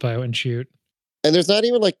to pop out and shoot. And there's not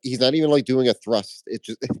even like he's not even like doing a thrust. It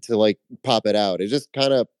just to like pop it out. It just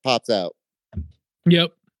kind of pops out.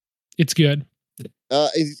 Yep, it's good.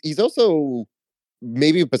 He's also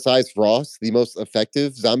maybe besides Frost the most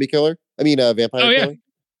effective zombie killer. I mean, vampire killer.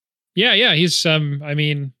 Yeah. He's I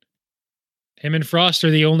mean, him and Frost are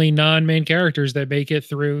the only non-main characters that make it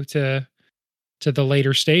through to the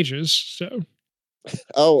later stages. So.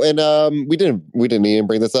 Oh, and we didn't even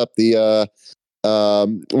bring this up. The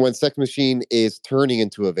when Sex Machine is turning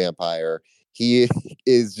into a vampire, he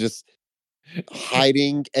is just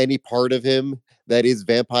hiding any part of him that is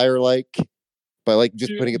vampire like by like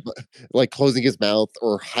just putting it like closing his mouth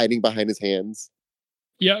or hiding behind his hands.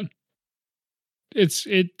 Yeah.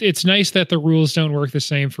 It's nice that the rules don't work the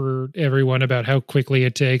same for everyone about how quickly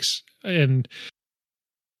it takes. And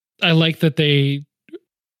I like that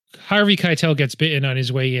Harvey Keitel gets bitten on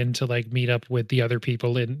his way in to like meet up with the other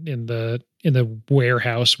people in the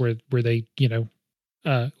warehouse where they,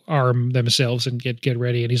 arm themselves and get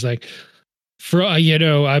ready. And he's like,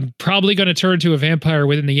 I'm probably going to turn to a vampire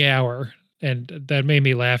within the hour. And that made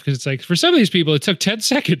me laugh because it's like, for some of these people, it took 10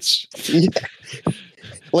 seconds. Yeah.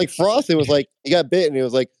 Like Frost, it was like, he got bit and he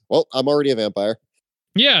was like, well, I'm already a vampire.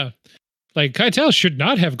 Yeah. Like Keitel should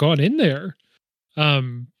not have gone in there.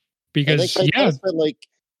 Because Keitel spent like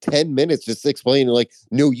 10 minutes just explaining like,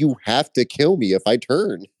 no, you have to kill me if I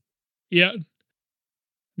turn. Yeah.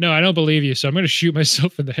 No, I don't believe you. So I'm going to shoot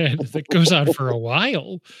myself in the head. That goes on for a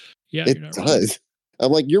while. Yeah. It does. Wrong.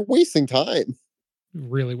 I'm like, you're wasting time.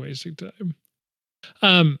 Really wasting time.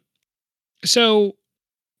 So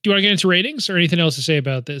do you want to get into ratings or anything else to say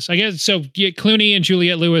about this? I guess so. Yeah, Clooney and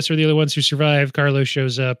Juliette Lewis are the other ones who survive. Carlos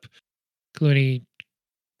shows up. Clooney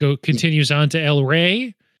continues on to El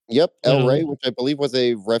Rey. Yep, El Rey, which I believe was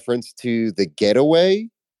a reference to The Getaway.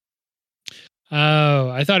 Oh,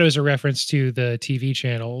 I thought it was a reference to the TV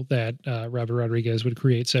channel that Robert Rodriguez would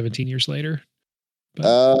create 17 years later.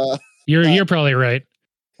 But you're probably right.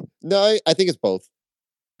 No, I think it's both.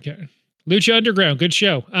 Okay. Lucha Underground, good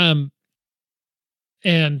show.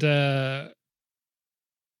 And I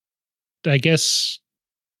guess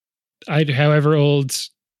however old,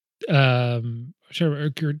 sure,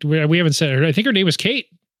 we haven't said her. I think her name was Kate,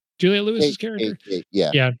 Juliette Lewis's character. Kate, yeah.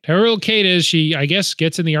 Yeah. However old Kate is, she, I guess,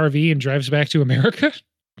 gets in the RV and drives back to America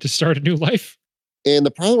to start a new life. And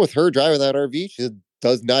the problem with her driving that RV, she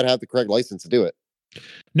does not have the correct license to do it.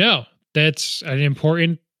 No, that's an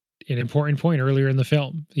important point earlier in the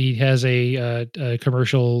film. He has a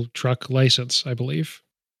commercial truck license, I believe.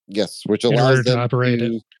 Yes, which in order allows to them operate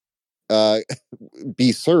it. to uh,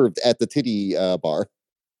 be served at the titty bar.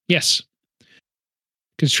 Yes,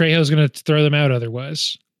 because Trejo's going to throw them out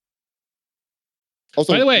otherwise.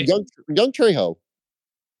 Also, By the way, young Trejo.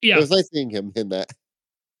 It yeah, was nice seeing him in that.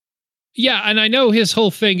 yeah, and I know his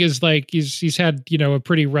whole thing is like he's had a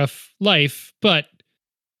pretty rough life, but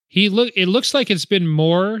it looks like it's been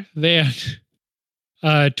more than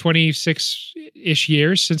 26-ish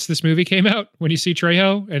years since this movie came out. When you see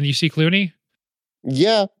Trejo and you see Clooney,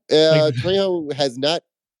 Yeah, like Trejo has not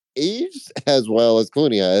aged as well as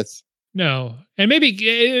Clooney has. no, and maybe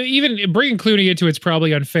even bringing Clooney into it's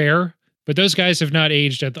probably unfair, but those guys have not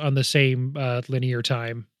aged on the same linear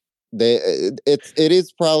time. It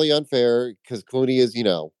is probably unfair because Clooney is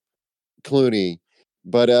Clooney,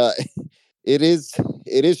 but it is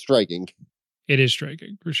striking. It is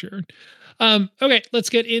striking for sure. Okay, let's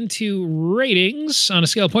get into ratings on a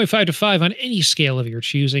scale of 0.5 to 5 on any scale of your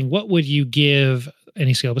choosing. What would you give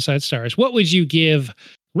any scale besides stars? What would you give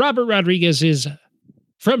Robert Rodriguez's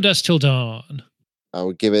From Dusk Till Dawn? I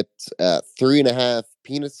would give it 3.5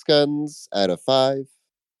 penis guns out of 5.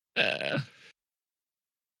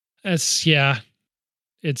 That's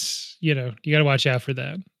it's you got to watch out for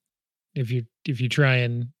that. If you try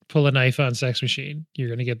and pull a knife on Sex Machine, you're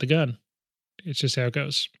going to get the gun. It's just how it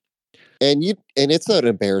goes. And it's not an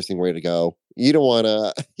embarrassing way to go. You don't want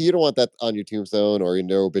that on your tombstone or in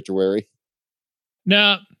your obituary.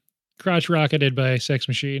 No, crotch rocketed by Sex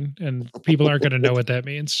Machine, and people aren't going to know what that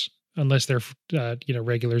means unless they're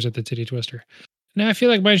regulars at the Titty Twister. Now I feel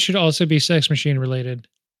like mine should also be Sex Machine related.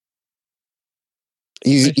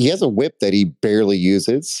 He has a whip that he barely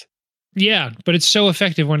uses. Yeah, but it's so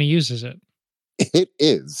effective when he uses it. It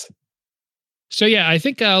is. So yeah, I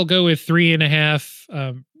think I'll go with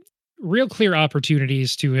 3.5. Real clear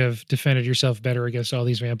opportunities to have defended yourself better against all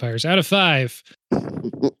these vampires out of 5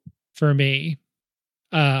 for me.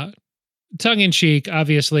 Tongue in cheek,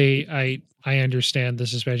 obviously, I understand the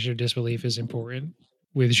suspension of disbelief is important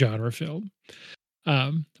with genre film.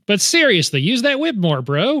 But seriously, use that whip more,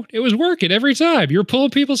 bro. It was working every time. You're pulling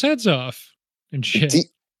people's heads off and shit.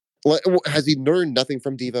 Has he learned nothing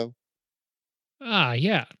from Devo?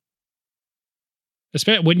 Yeah.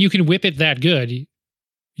 Especially when you can whip it that good,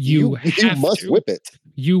 you must whip it.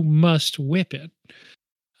 You must whip it.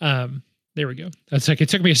 There we go. That's like it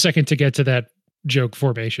took me a second to get to that joke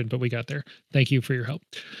formation, but we got there. Thank you for your help.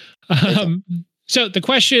 So the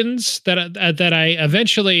questions that I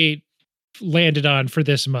eventually landed on for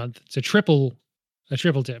this month, it's a triple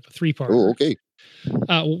tip, a 3-part. Oh, okay.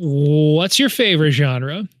 What's your favorite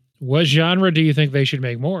genre? What genre do you think they should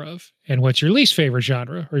make more of? And what's your least favorite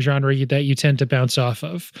genre or genre that you tend to bounce off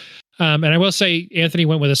of? And I will say Anthony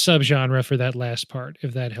went with a subgenre for that last part,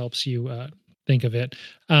 if that helps you think of it.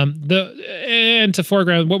 And to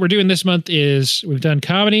foreground, what we're doing this month is we've done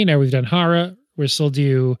comedy, now we've done horror. We'll still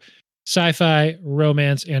do sci-fi,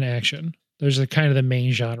 romance, and action. Those are kind of the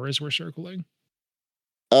main genres we're circling.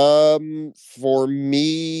 For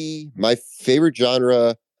me, my favorite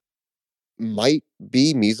genre might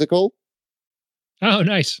be musical. Oh,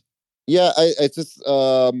 nice. Yeah, it's just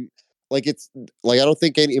it's like I don't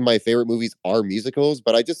think any of my favorite movies are musicals,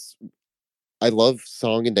 but I love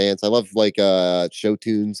song and dance. I love show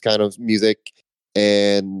tunes kind of music,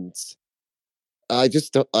 and I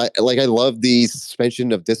just don't, I love the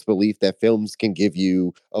suspension of disbelief that films can give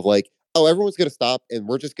you of oh, everyone's gonna stop and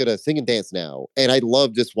we're just gonna sing and dance now. And I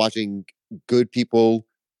love just watching good people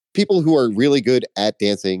who are really good at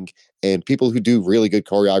dancing and people who do really good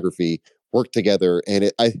choreography work together.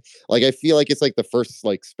 And I feel like it's like the first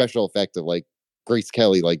special effect of Grace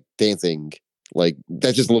Kelly dancing.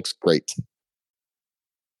 That just looks great.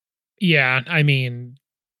 Yeah, I mean,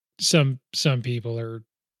 some people are.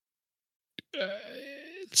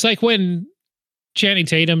 It's like when Channing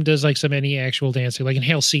Tatum does some any actual dancing, like in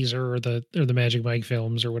Hail Caesar or the Magic Mike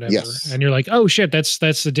films or whatever, Yes. and you're like, oh shit,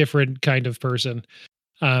 that's a different kind of person.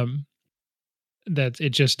 That it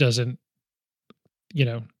just doesn't,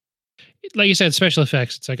 like you said, special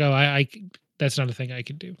effects. It's like, oh, I that's not a thing I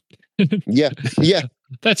can do. Yeah,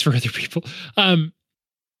 that's for other people.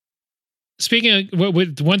 Speaking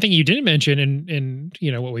of one thing you didn't mention in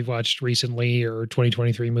what we've watched recently or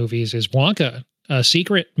 2023 movies is Wonka, a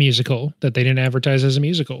secret musical that they didn't advertise as a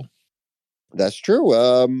musical. That's true.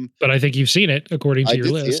 But I think you've seen it according to your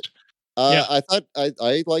list. Yeah. I thought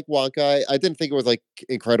I like Wonka. I didn't think it was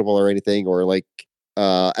incredible or anything or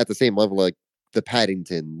at the same level like the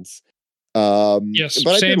Paddingtons. Yes,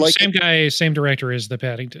 but same guy, same director as the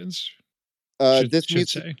Paddingtons.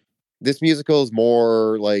 This musical is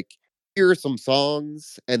more here are some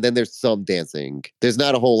songs and then there's some dancing. There's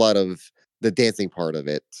not a whole lot of the dancing part of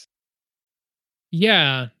it.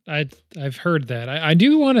 Yeah, I've heard that. I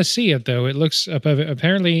do want to see it though. It looks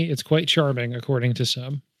apparently it's quite charming according to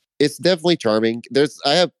some. It's definitely charming.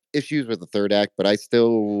 I have issues with the third act, but I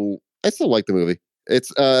still like the movie.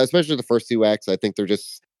 It's especially the first two acts. I think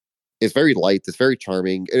it's very light. It's very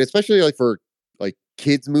charming, and especially like for like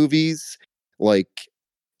kids movies, like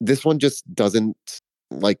this one just doesn't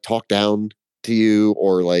like talk down to you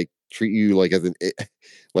or like treat you like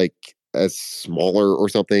like as smaller or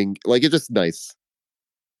something. Like it's just nice.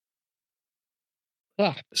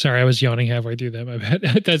 Sorry, I was yawning halfway through that. My bad.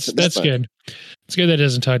 That's fine. good. It's good that it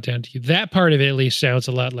doesn't talk down to you. That part of it at least sounds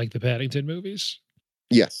a lot like the Paddington movies.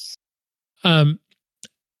 Yes.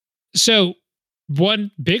 So one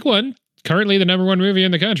big one, currently the number one movie in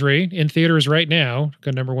the country in theaters right now.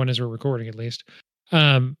 Number one as we're recording, at least.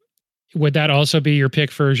 Would that also be your pick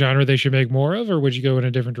for a genre they should make more of, or would you go in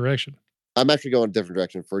a different direction? I'm actually going a different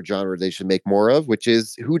direction for a genre they should make more of, which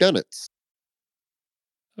is whodunits.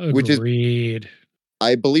 Agreed.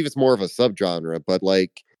 I believe it's more of a subgenre, but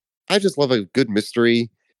like I just love a good mystery.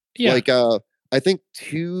 Yeah. Like I think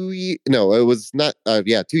it was not 2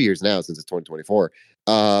 years now since it's 2024.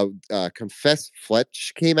 Confess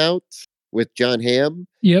Fletch came out with John Hamm.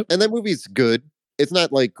 Yep. And that movie's good. It's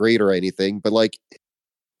not like great or anything, but like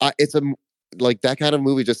it's like that kind of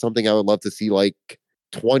movie, just something I would love to see like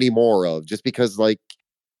 20 more of, just because like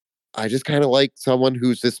I just kind of like someone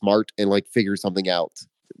who's this smart and like figures something out.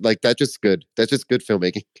 Like that's just good. That's just good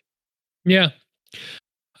filmmaking. Yeah.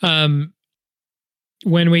 When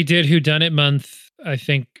we did Whodunit Month, I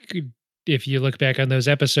think if you look back on those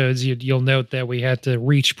episodes, you'll note that we had to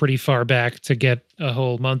reach pretty far back to get a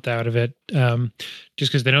whole month out of it.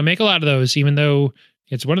 Just because they don't make a lot of those, even though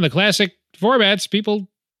it's one of the classic formats people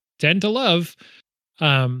tend to love.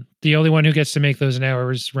 The only one who gets to make those now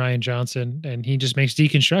is Rian Johnson, and he just makes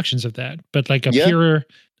deconstructions of that. But like a pure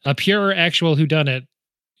actual whodunit,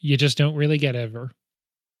 you just don't really get ever.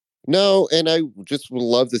 No, and I just would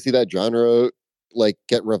love to see that genre like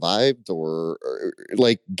get revived or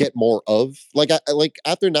like get more of like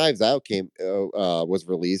after Knives Out was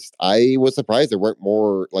released. I was surprised there weren't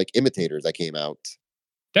more like imitators that came out.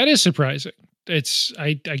 That is surprising. It's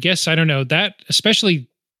I guess I don't know that, especially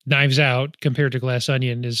Knives Out compared to Glass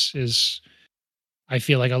Onion is I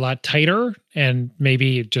feel like a lot tighter, and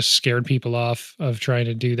maybe it just scared people off of trying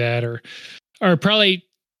to do that, or probably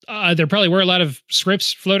there probably were a lot of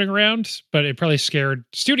scripts floating around, but it probably scared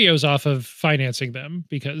studios off of financing them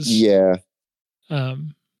because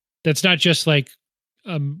that's not just like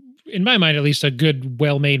in my mind at least a good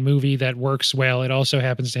well-made movie that works well. It also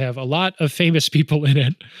happens to have a lot of famous people in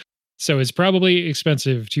it, so it's probably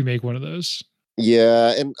expensive to make one of those.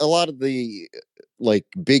 Yeah, and a lot of the like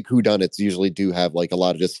big whodunits usually do have like a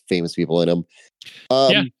lot of just famous people in them.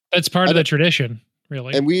 Yeah, that's part of the tradition,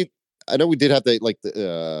 really. And I know we did have the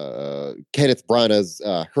Kenneth Branagh's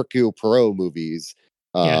Hercule Poirot movies.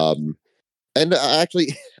 And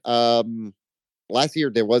actually, last year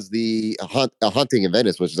there was a Haunting in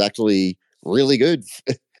Venice, which is actually really good.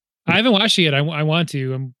 I haven't watched it yet. I want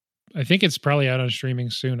to. I think it's probably out on streaming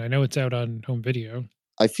soon. I know it's out on home video.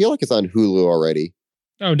 I feel like it's on Hulu already.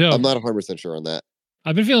 Oh, no. I'm not 100% sure on that.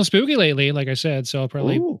 I've been feeling spooky lately, like I said, so I'll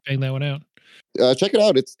probably bang that one out. Check it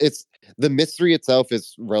out. It's the mystery itself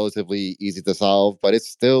is relatively easy to solve, but it's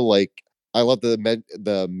still like I love the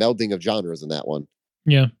melding of genres in that one.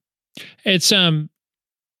 Yeah, it's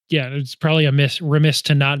it's probably remiss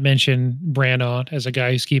to not mention Branagh as a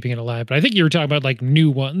guy who's keeping it alive. But I think you were talking about like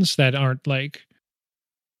new ones that aren't like.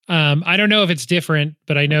 I don't know if it's different,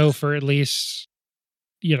 but I know for at least,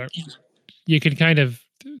 you can kind of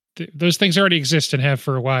those things already exist and have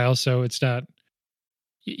for a while, so it's not.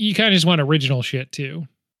 You kind of just want original shit too.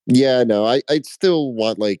 Yeah, no, I still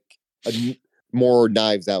want like more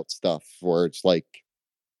Knives Out stuff where it's like,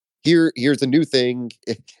 here's a new thing.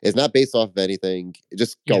 It's not based off of anything.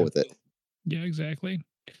 Just go with it. Yeah, exactly.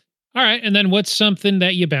 All right, and then what's something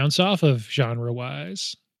that you bounce off of genre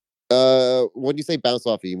wise? When you say bounce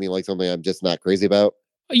off, you mean like something I'm just not crazy about?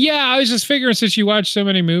 Yeah, I was just figuring since you watch so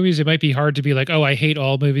many movies, it might be hard to be like, oh, I hate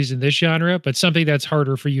all movies in this genre, but something that's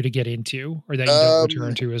harder for you to get into or that you don't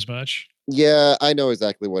return to as much. Yeah, I know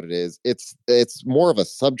exactly what it is. It's more of a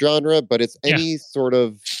subgenre, but it's any sort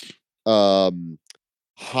of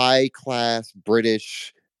high class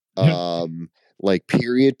British like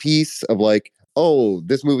period piece of like, oh,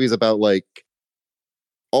 this movie is about like,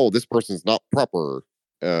 oh, this person's not proper.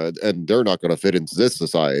 And they're not going to fit into this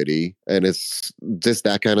society, and it's just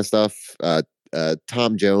that kind of stuff.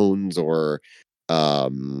 Tom Jones or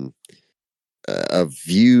A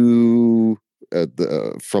View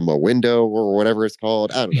from a Window or whatever it's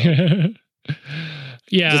called. I don't know.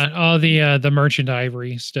 Yeah, all the merchant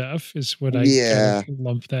ivory stuff is what I kind of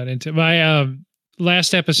lump that into. My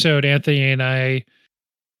last episode, Anthony and I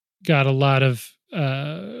got a lot of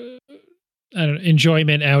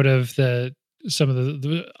enjoyment out of some of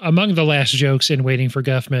the among the last jokes in Waiting for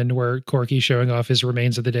Guffman were Corky showing off his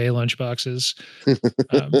remains of the day lunchboxes.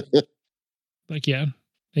 Like, yeah,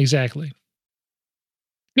 exactly.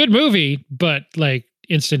 Good movie, but like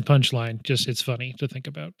instant punchline. Just it's funny to think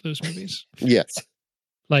about those movies. Yes.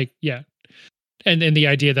 Like, yeah. And the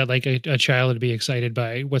idea that like a child would be excited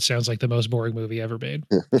by what sounds like the most boring movie ever made.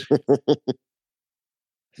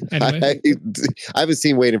 Anyway. I haven't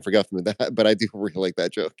seen Waiting for Guffman, but I do really like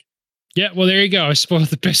that joke. Yeah, well, there you go. I spoiled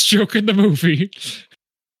the best joke in the movie.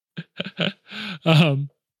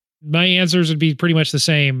 My answers would be pretty much the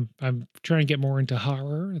same. I'm trying to get more into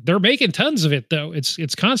horror. They're making tons of it, though.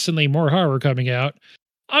 It's constantly more horror coming out.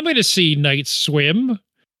 I'm going to see Night Swim.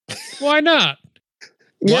 Why not?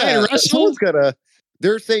 Yeah, someone's gotta.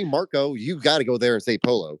 They're saying, Marco, you got to go there and say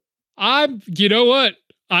Polo. You know what?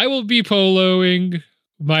 I will be poloing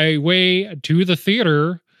my way to the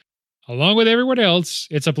theater along with everyone else.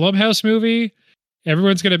 It's a Blumhouse movie.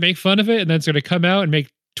 Everyone's going to make fun of it, and then it's going to come out and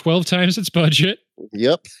make 12 times its budget.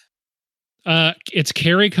 Yep. It's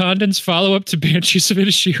Carrie Condon's follow-up to Banshees of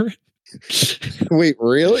Inisherin. Wait,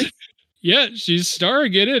 really? Yeah, she's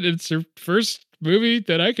starring in it. It's her first movie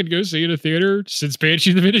that I could go see in a theater since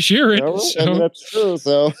Banshees of Inisherin. No, so, that's true.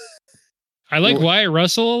 So I like Wyatt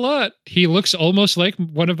Russell a lot. He looks almost like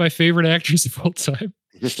one of my favorite actors of all time.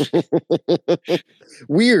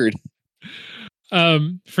 Weird.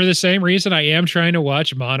 For the same reason, I am trying to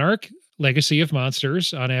watch Monarch: Legacy of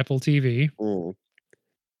Monsters on Apple TV.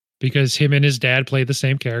 Because him and his dad play the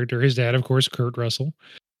same character. His dad, of course, Kurt Russell.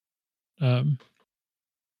 And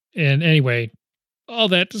anyway, all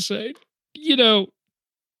that to say,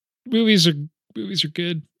 movies are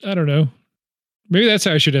good. I don't know. Maybe that's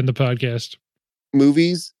how I should end the podcast.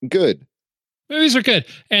 Movies, good. Movies are good.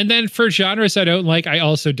 And then for genres I don't like, I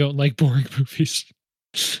also don't like boring movies.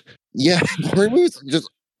 Yeah, boring movies just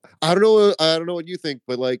I don't know what you think,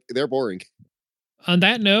 but like they're boring. On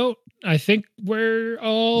that note, I think we're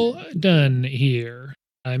all done here.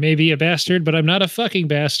 I may be a bastard, but I'm not a fucking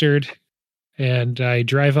bastard. And I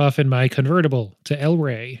drive off in my convertible to El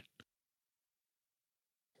Rey.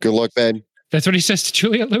 Good luck, Ben. That's what he says to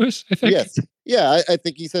Juliette Lewis, I think. Yes. Yeah, I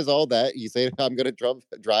think he says all that. He said, I'm going to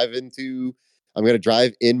drive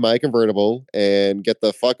in my convertible and get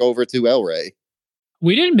the fuck over to El Rey.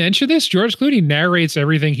 We didn't mention this. George Clooney narrates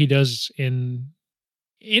everything he does in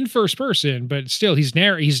first person, but still he's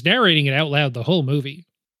narrating it out loud the whole movie.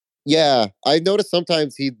 Yeah, I noticed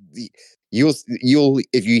sometimes you'll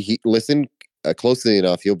if you listen closely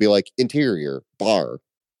enough, you'll be like interior bar.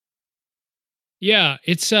 Yeah,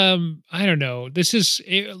 it's I don't know. This is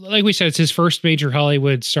like we said, it's his first major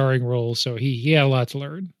Hollywood starring role, so he had a lot to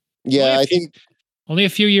learn. Yeah, I think only a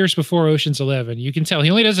few years before Ocean's 11. You can tell he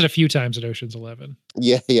only does it a few times at Ocean's 11.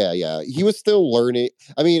 Yeah. He was still learning.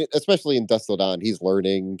 I mean, especially in Dusk Till Dawn, he's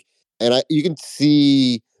learning, and you can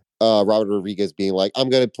see Robert Rodriguez being like, "I'm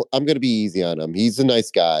gonna be easy on him. He's a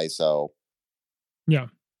nice guy." So, yeah.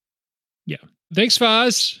 Thanks,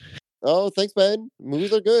 Foz. Oh, thanks, Ben.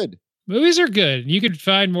 Movies are good. Movies are good. You can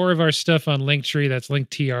find more of our stuff on Linktree. That's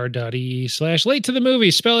linktr.ee/late to the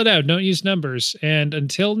movie. Spell it out. Don't use numbers. And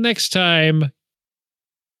until next time,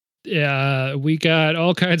 we got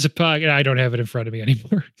all kinds of podcasts. I don't have it in front of me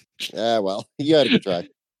anymore. Well, you had a good try.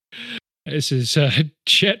 This is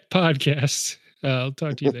Chet Podcast. I'll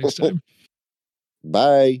talk to you next time.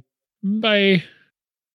 Bye. Bye.